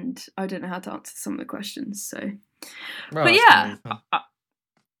I don't know how to answer some of the questions. So, Well, but that's yeah, gonna be fun.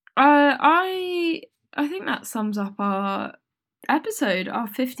 I think that sums up our episode, our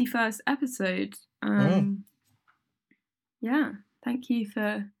 51st episode. Yeah, thank you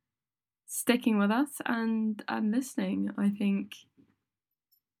for sticking with us and listening. I think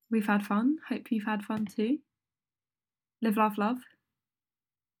we've had fun. Hope you've had fun too. Live, laugh, love.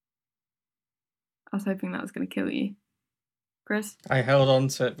 I was hoping that was going to kill you, Chris. I held on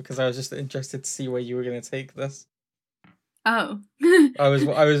to it because I was just interested to see where you were going to take this. Oh, I was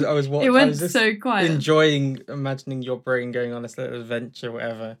watching. It went I was just so quiet. enjoying imagining your brain going on this little adventure,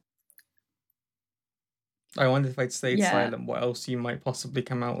 whatever. I wondered if I'd stayed silent, what else you might possibly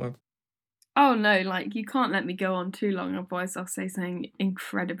come out with. Oh no, like you can't let me go on too long, otherwise I'll say something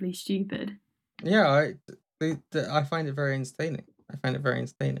incredibly stupid. Yeah, I find it very entertaining.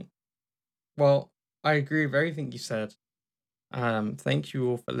 Well, I agree with everything you said. Thank you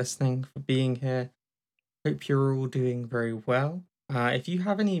all for listening, for being here. Hope you're all doing very well. If you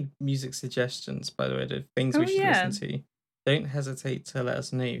have any music suggestions, by the way, the things we should listen to, don't hesitate to let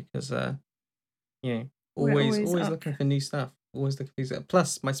us know because, always looking for new stuff. Always looking for new stuff.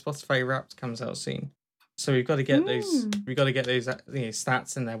 Plus, my Spotify Wrapped comes out soon, so we've got to get those. We've got to get those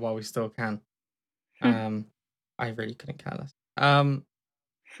stats in there while we still can. I really couldn't care less.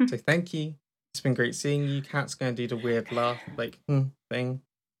 So thank you. It's been great seeing you. Kat's going to do the weird laugh, thing.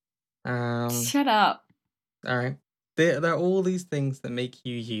 Shut up. All right. There are all these things that make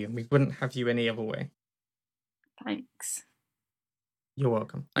you you, and we wouldn't have you any other way. Thanks. You're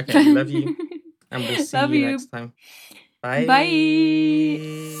welcome. Okay, we love you, and we'll see you next time. Bye.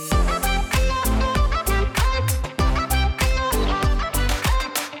 Bye.